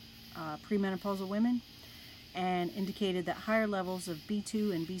to premenopausal women and indicated that higher levels of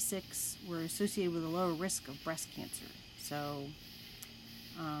B2 and B6 were associated with a lower risk of breast cancer. So,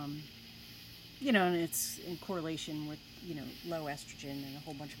 and it's in correlation with, low estrogen and a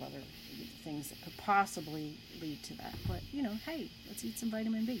whole bunch of other things that could possibly lead to that. But, hey, let's eat some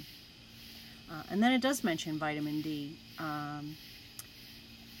vitamin B. And then it does mention vitamin D,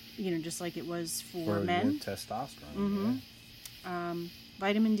 just like it was for men. testosterone.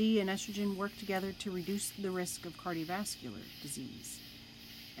 Vitamin D and estrogen work together to reduce the risk of cardiovascular disease.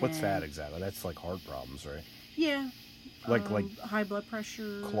 What's And- that exactly? That's like heart problems, right? Yeah. Like high blood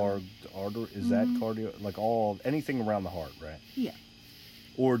pressure. clogged artery. Is that cardio? Like anything around the heart, right? Yeah.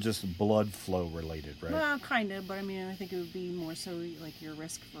 Or just blood flow related, right? Well, kind of, but I mean, I think it would be more so like your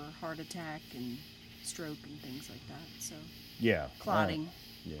risk for heart attack and stroke and things like that. So Yeah. clotting,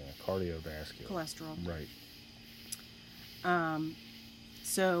 Yeah, cardiovascular. cholesterol. Right.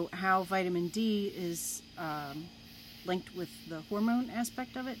 So how vitamin D is linked with the hormone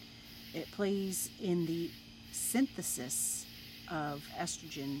aspect of it, it plays in the synthesis of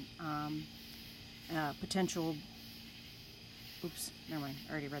estrogen, potential. Oops, never mind.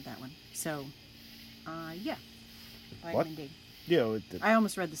 I already read that one. So, yeah, vitamin D. Yeah, I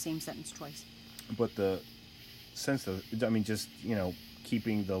almost read the same sentence twice. but the sense of, I mean, just,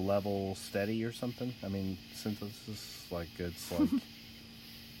 keeping the level steady or something. I mean, synthesis, like, it's like,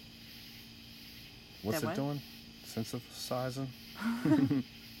 what's That it what? doing? Synthesizing?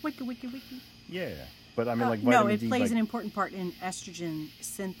 Wiki. Yeah. But I mean, like, No, vitamin it D, plays like, an important part in estrogen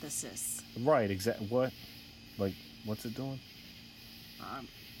synthesis. right, exactly. What? Like, what's it doing?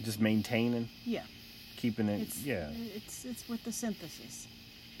 Just maintaining, Yeah, keeping it, it's yeah. it's with the synthesis.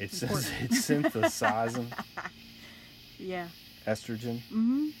 It's important. it's synthesizing Yeah. estrogen.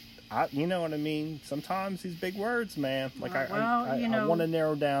 Mm-hmm. You know what I mean? Sometimes these big words, man. Like Well, I want to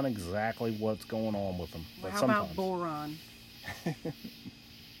narrow down exactly what's going on with them. Well, But how sometimes, about boron?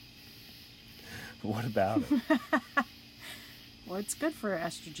 what about it? Well, it's good for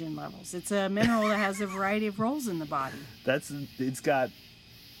estrogen levels. It's a mineral that has a variety of roles in the body. It's got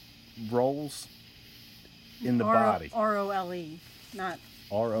roles in the body. ROLE, not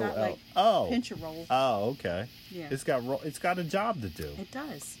ROL. like Oh. pinch a roll. Oh, okay. Yeah. It's got a job to do. It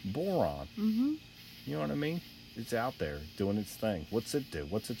does. Boron. Mm-hmm. You know what I mean? It's out there doing its thing. What's it do?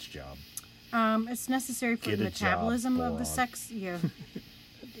 What's its job? It's necessary for Get the a job, metabolism of the boron. sex. Yeah,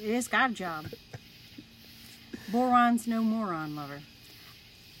 it's got a job. Boron's no moron, lover.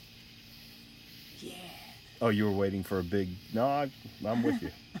 Yeah. Oh, you were waiting for a big. No, I'm with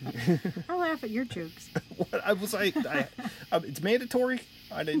you. I laugh at your jokes. What I was like, it's mandatory.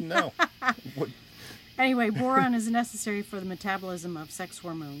 I didn't know. What? Anyway, boron is necessary for the metabolism of sex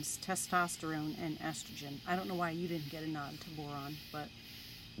hormones, testosterone and estrogen. I don't know why you didn't get a nod to boron, but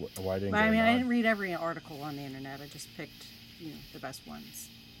Why didn't But get I a mean, I nod? didn't read every article on the internet. I just picked, the best ones.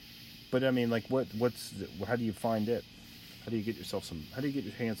 But I mean, like, how do you find it? How do you get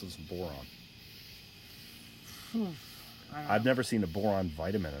your hands on some boron? I don't I've know. never seen a boron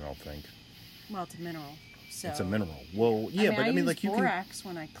vitamin, I don't think. Well, it's a mineral. So It's a mineral. Well, yeah, but I mean, use like, you can. borax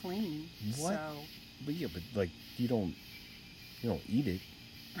when I clean. What? So But yeah, but like, you don't eat it.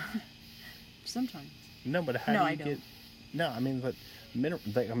 sometimes. No, but how No, do I you don't. get? No, I mean, but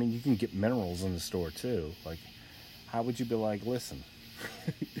I mean, you can get minerals in the store too. Like, how would you be like, listen?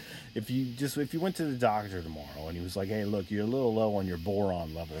 If you went to the doctor tomorrow and he was like, hey, look, you're a little low on your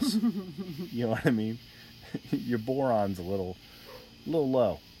boron levels. You know what I mean? Your boron's a little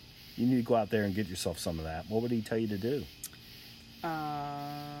low. You need to go out there and get yourself some of that. What would he tell you to do?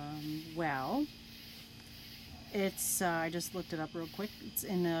 Well, it's I just looked it up real quick. It's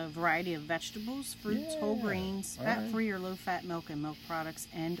in a variety of vegetables, fruits, whole Yeah. grains, All fat-free or low-fat milk and milk products,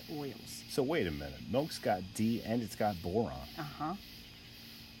 and oils. So wait a minute. Milk's got D and it's got boron. Uh-huh.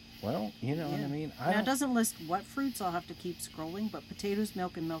 Well, you know what I Yeah. mean? Now, it doesn't list what fruits. I'll have to keep scrolling, but potatoes,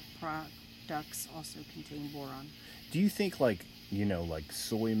 milk, and milk products also contain boron. Do you think like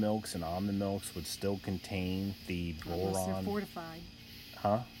soy milks and almond milks would still contain the Unless they're boron? fortified.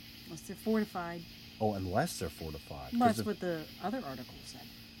 Huh? Unless they're fortified. Oh, unless they're fortified. Well, 'Cause that's if- what the other article said.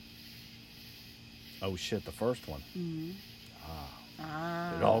 Oh shit, the first one. Mm-hmm.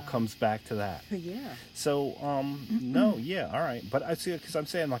 Ah. It all comes back to that. Yeah. So, no, yeah, all right. But I see, because I'm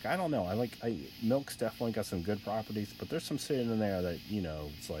saying, like, I don't know. Milk's definitely got some good properties, but there's some sitting in there that,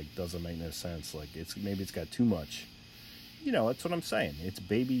 it's like, doesn't make no sense. Like, maybe it's got too much. That's what I'm saying. It's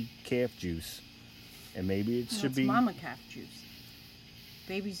baby calf juice, and maybe it should It's be. mama calf juice.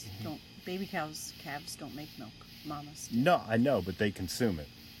 Babies don't. Baby calves don't make milk. Mamas do. No, I know, but they consume it.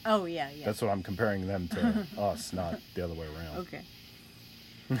 Oh yeah. That's what I'm comparing them to us, not the other way around. Okay.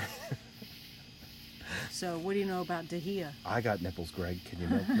 So, what do you know about dahia? I got nipples, Greg. Can you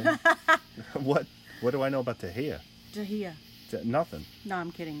milk me? What do I know about Tahia? Dahia. Nothing. No,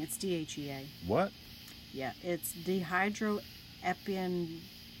 I'm kidding. It's DHEA. What? Yeah, it's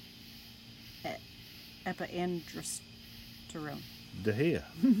epiandrosterone. Dahia.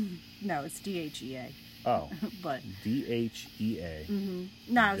 No, it's DHEA. Oh. But DHEA.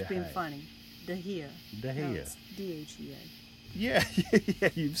 no, I was being Dahia. funny. Dahia. Dahia. No, it's DHEA. Yeah,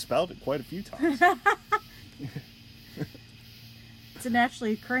 you've spelled it quite a few times. It's a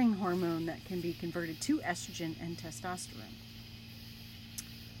naturally occurring hormone that can be converted to estrogen and testosterone.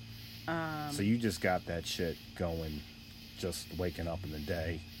 So you just got that shit going, just waking up in the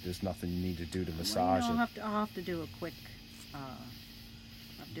day. There's nothing you need to do to massage I'll it. have to do a quick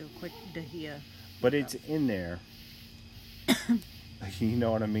dahia. But it's in there. You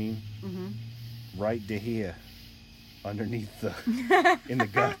know what I mean? Mm-hmm. Right to here, underneath the, in the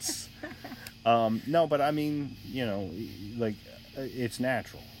guts. No, but I mean, like, it's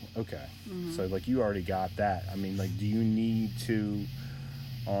natural. Okay. Mm-hmm. So, like, you already got that. I mean, like, do you need to,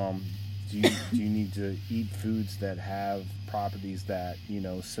 do you need to eat foods that have properties that,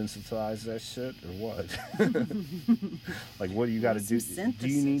 sensitize that shit, or what? Like, what do you got to do? Some Do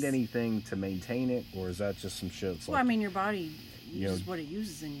you need synthesis. anything to maintain it, or is that just some shit? It's Well, like, I mean, your body You know- uses what it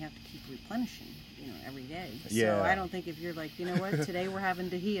uses, and you have to keep replenishing, every day. Yeah. So I don't think if you're like, you know what, today we're having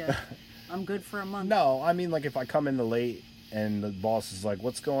dahia, I'm good for a month. No, I mean, like, if I come in the late and the boss is like,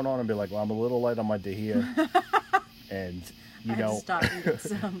 what's going on? And be like, well, I'm a little light on my dahia. And, I had to stop and get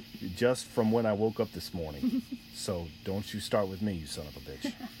some. just from when I woke up this morning. So don't you start with me, you son of a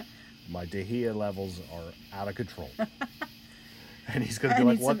bitch. My dahia levels are out of control. And he's going to I be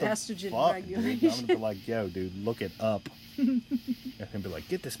like, need what some the estrogen fuck, dude? I'm regulation. going to be like, yo, dude, look it up. And he'll be like,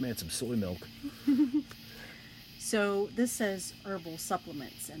 get this man some soy milk. So this says herbal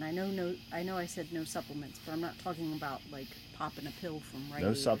supplements, and I know I said no supplements, but I'm not talking about like popping a pill from Rite No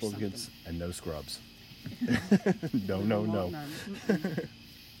Aid or supplements something. and no scrubs. We No. want none.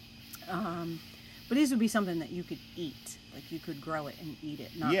 But these would be something that you could eat, like you could grow it and eat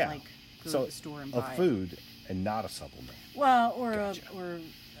it, not Yeah. like go So to the store and a buy it. food and not a supplement. Well, or Gotcha.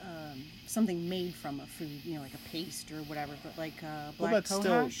 something made from a food, like a paste or whatever. But like Well, black that's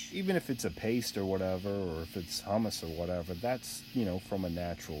cohosh. still, even if it's a paste or whatever, or if it's hummus or whatever, that's, from a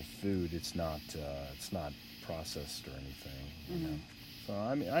natural food. It's not processed or anything. You know? So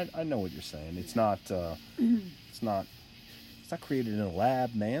I mean, I know what you're saying. It's not created in a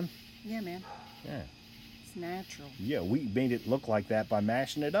lab, man. Yeah, man, Yeah, it's natural. yeah. We made it look like that by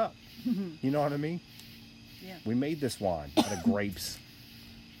mashing it up. You know what I mean? Yeah. We made this wine out of grapes.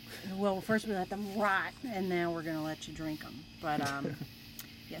 Well, first we let them rot, and now we're gonna let you drink them. But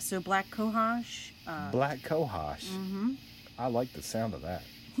yeah. So black cohosh. Black cohosh. I like the sound of that.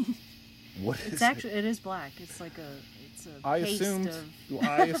 What is It's actually it is black. It's a I paste assumed. of.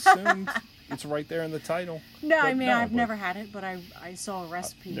 I assumed it's right there in the title. No, I But mean no, I've but never had it, but I saw a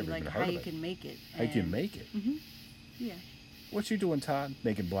recipe never like even how heard of you it. can make it. How can you and- make it? Yeah. What you doing, Todd?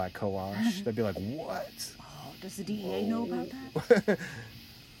 Making black collage? They'd be like, what? Oh, does the DEA know about that?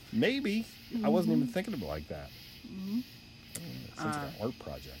 Maybe. I wasn't even thinking of it like that. Sounds like an art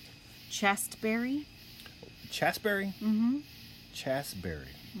project. Chastberry. Chastberry? Chastberry.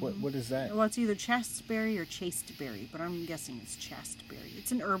 What is that? Well, it's either chastberry or chasteberry, but I'm guessing it's chastberry.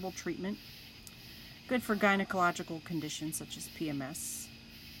 It's an herbal treatment, good for gynecological conditions such as PMS.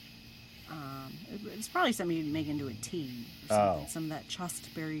 It's probably something you'd make into a tea or something. Oh. Some of that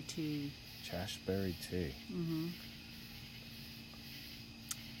chastberry tea. Chastberry tea.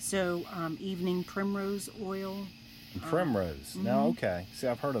 So, evening primrose oil. Primrose. Now, okay. See,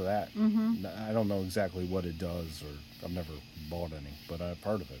 I've heard of that. I don't know exactly what it does, or I've never bought any, but I've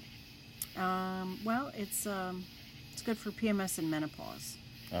heard of it. Well, it's good for PMS and menopause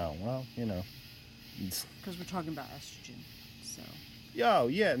Oh, well, you know. It's, because we're talking about estrogen. So,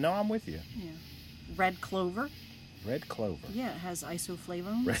 yeah, no, I'm with you. yeah. Red clover. Red clover. Yeah, it has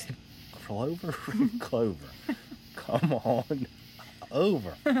isoflavones. Red clover? Red clover. Come on.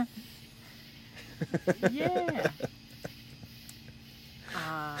 Over. Yeah.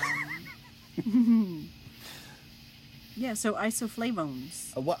 Yeah, so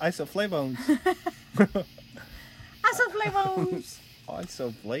isoflavones. What? Isoflavones. Isoflavones!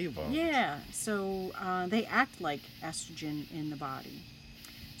 Isoflavones. Yeah, so they act like estrogen in the body.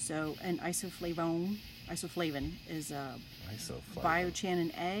 So an isoflavone, isoflavin is a Isoflavone.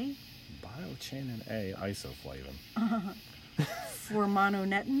 biochanin A Biochanin A, isoflavin. for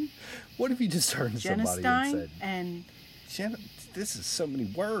mononetin, What if you just turned to somebody and genistein, said, and Shannon, this is so many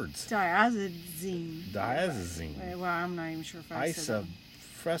words. diazazine. Diazazine. Well, I'm not even sure if I said that.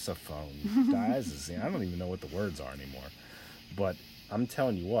 Isofresophone. Diazazine. I don't even know what the words are anymore. But I'm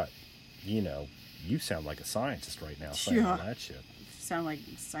telling you what, you know, you sound like a scientist right now saying all Yeah. that shit. Sound like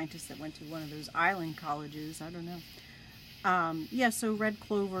scientists that went to one of those island colleges. I don't know. Yeah, so red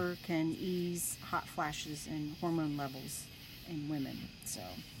clover can ease hot flashes and hormone levels in women. So,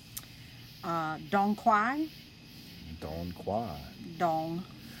 dong quai, Don't cry. dong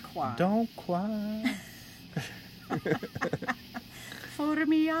quai. Don't cry. For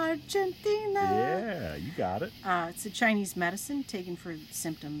me, Argentina. Yeah, you got it. It's a Chinese medicine taken for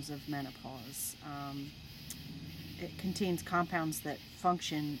symptoms of menopause. It contains compounds that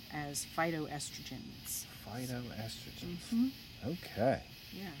function as phytoestrogens. Phytoestrogens. Okay.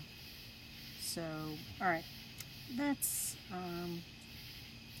 Yeah. So, all right. That's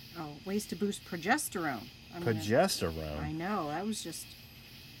ways to boost progesterone. Progesterone. I know that was just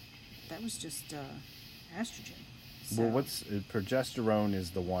estrogen. So, Well, progesterone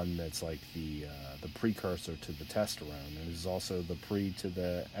is the one that's like the precursor to the testosterone, and is also the pre to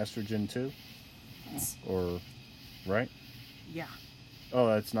the estrogen too, or right? Yeah. Oh,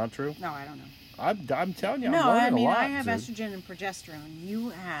 that's not true. No, I don't know. I'm telling you, I'm No, learning I mean a lot. I have dude. estrogen and progesterone. You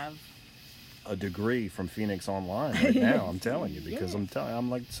have. A degree from Phoenix Online right now. I'm telling you because Yeah. I'm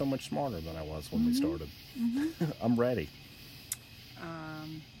like so much smarter than I was when we started. I'm ready.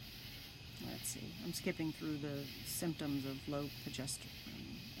 Let's see. I'm skipping through the symptoms of low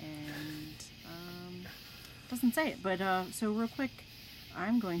progesterone, and doesn't say it. But so real quick,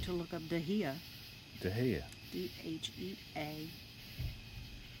 I'm going to look up DHEA. DHEA. DHEA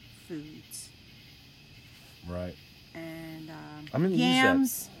foods. Right. And I'm gonna use that.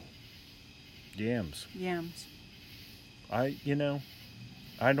 yams. Yams. Yams.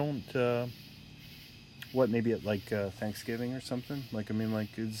 I don't. What, maybe at like Thanksgiving or something? Like, I mean, like,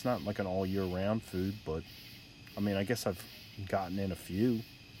 it's not like an all year round food, but I mean, I guess I've gotten in a few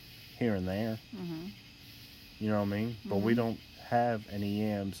here and there. Mm-hmm. You know what I mean? But we don't have any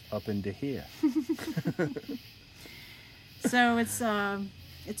yams up into here. So it's a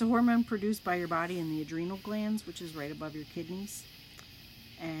hormone produced by your body in the adrenal glands, which is right above your kidneys.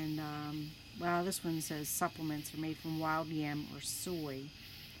 And this one says supplements are made from wild yam or soy.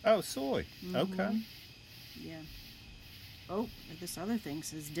 Oh, soy. Okay. Yeah. Oh, this other thing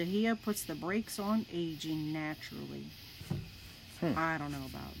says DHEA puts the brakes on aging naturally. I don't know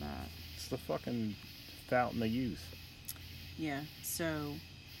about that. It's the fucking fountain of youth. Yeah. So,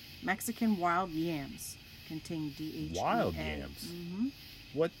 Mexican wild yams contain DHEA. Wild yams?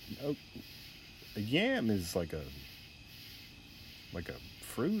 What? Oh, a yam is like a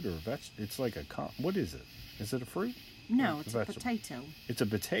fruit or a vegetable. It's like what is it? Is it a fruit? No, Or it's a vegetable? potato. It's a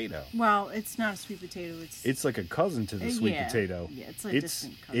potato. Well, it's not a sweet potato. It's like a cousin to the sweet yeah. potato. Yeah, it's a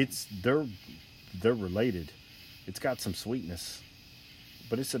distant cousin. They're related. It's got some sweetness,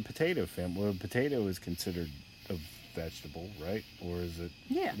 But it's a potato family. Well, a potato is considered a vegetable, right? Or is it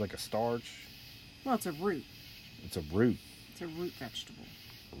Yeah. like a starch? Well, it's a root. It's a root. It's a root vegetable.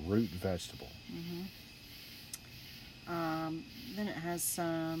 A root vegetable. Then it has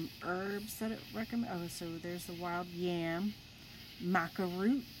some herbs that it recommends. Oh, so there's the wild yam, maca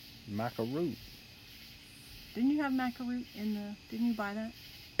root. Maca root. Didn't you have maca root in the? Didn't you buy that?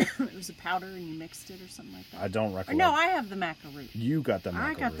 It was a powder and you mixed it or something like that. I don't Or recollect. no, I have the maca root. You got the maca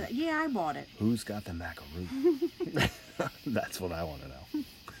I got root. that. Yeah, I bought it. Who's got the maca root? That's what I want to know.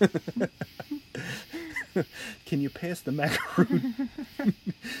 Can you pass the maca root?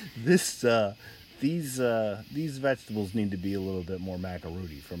 These vegetables need to be a little bit more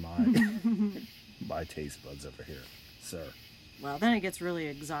macarooty for my my taste buds over here, sir. Well, then it gets really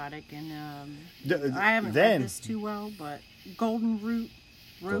exotic, and Th- I haven't then- read this too well, but golden root,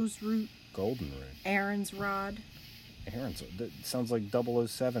 rose root, Golden root. Aaron's rod. Aaron's. That sounds like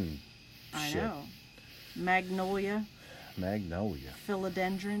 007 I shit. know. Magnolia, Magnolia.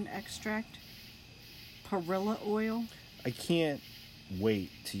 philodendron extract, perilla oil. I can't wait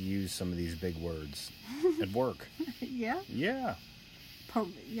to use some of these big words at work. Yeah. Yeah.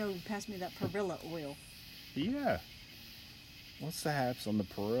 Yo, pass me that perilla oil. Yeah. What's the haps on the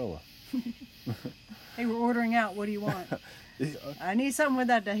perilla? Hey, we're ordering out. What do you want? I need something with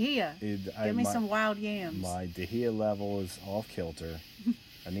that dahlia. Give me some wild yams. My dahlia level is off kilter.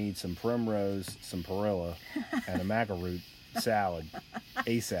 I need some primrose, some perilla, and a macaroot salad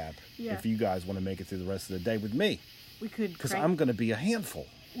ASAP. Yeah. If you guys want to make it through the rest of the day with me, We could because crank, I'm going to be a handful.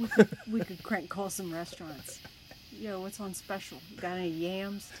 we could call some restaurants. Yo, what's on special? You got any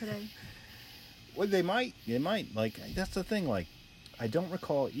yams today? Well, they might. Like, that's the thing. Like, I don't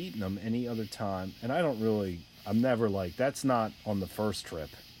recall eating them any other time, and I'm never like, that's not on the first trip.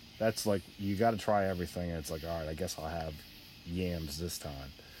 That's like, you got to try everything, and it's like, all right, I guess I'll have yams this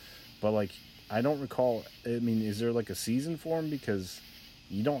time. But like, I don't recall. I mean, is there like a season for them? Because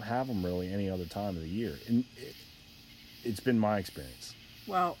you don't have them really any other time of the year, and it's been my experience.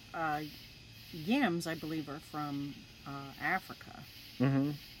 Well, yams, I believe, are from Africa.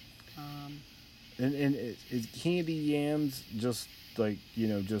 Mm-hmm. And is candy yams just like,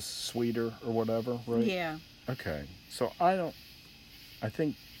 just sweeter or whatever, right? Yeah. Okay, so I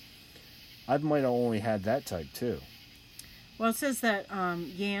think I might have only had that type too. Well, it says that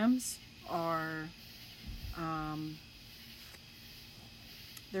yams are,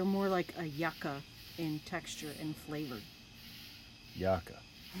 they're more like a yucca in texture and flavor. Yucca.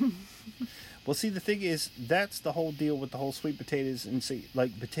 Well, see, the thing is, that's the whole deal with the whole sweet potatoes. And see,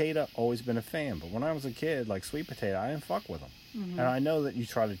 like, potato, always been a fan. But when I was a kid, like, sweet potato, I didn't fuck with them. Mm-hmm. And I know that you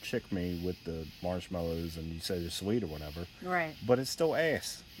try to trick me with the marshmallows and you say they're sweet or whatever. Right. But it's still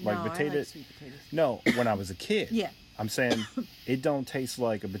ass. No, Like, I potato. like sweet potatoes. No, when I was a kid. Yeah. I'm saying it don't taste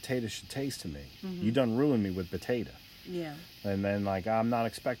like a potato should taste to me. Mm-hmm. You done ruined me with potato. Yeah. And then, like, I'm not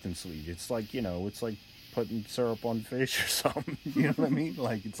expecting sweet. It's like, it's like putting syrup on fish or something. You know what I mean?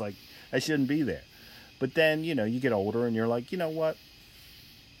 Like, it's like, I shouldn't be there. But then, you get older and you're like, you know what?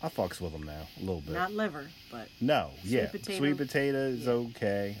 I fucks with them now a little bit. Not liver, but No, yeah. potato. Sweet potato is Yeah.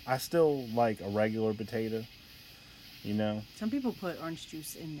 okay. I still like a regular potato, some people put orange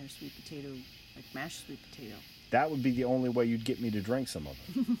juice in their sweet potato, like mashed sweet potato. That would be the only way you'd get me to drink some of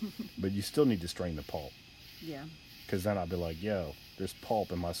it. But you still need to strain the pulp. Yeah. Because then I'd be like, yo, there's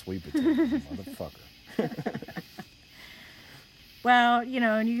pulp in my sweet potato, motherfucker. Well,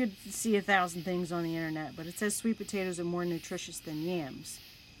 and you could see 1,000 things on the internet, but it says sweet potatoes are more nutritious than yams.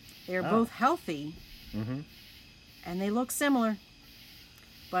 They are Oh. both healthy, Mm-hmm. and they look similar.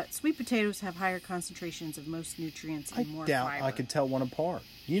 But sweet potatoes have higher concentrations of most nutrients I and more doubt fiber. I could tell one apart.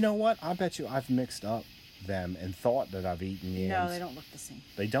 You know what? I bet you I've mixed up them and thought that I've eaten yams. No, they don't look the same.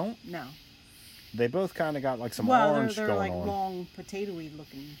 They don't? No. They both kind of got like some Well, orange they're going like on. long potatoey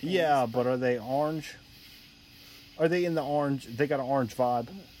looking things. Yeah, but are they orange? Are they in the orange? They got an orange vibe.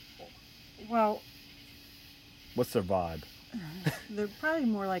 Well, What's their vibe? they're probably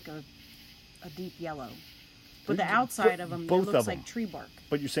more like a deep yellow. But the They're- outside of them, it both looks of 'em. like tree bark.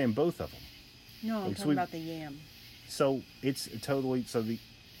 But you're saying both of them. No, I'm Like talking sweet- about the yam. So it's totally so the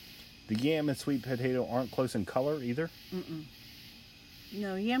yam and sweet potato aren't close in color either.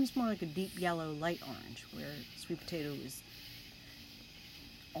 No, yam's more like a deep yellow, light orange, where sweet potato is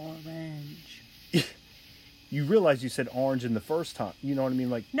orange. You realize you said orange in the first time. You know what I mean?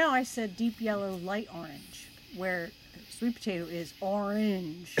 Like, No, I said deep yellow, light orange, where sweet potato is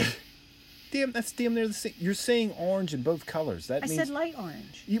orange. that's damn near the same. You're saying orange in both colors. That I means said light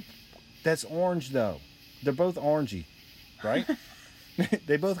orange. that's orange though. They're both orangey, right?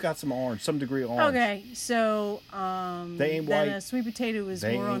 They both got some orange, some degree of orange. Okay, so They ain't then white. a sweet potato is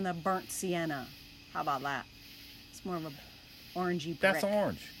They more on ain't- the burnt sienna. How about that? It's more of a orangey brick. That's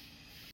orange.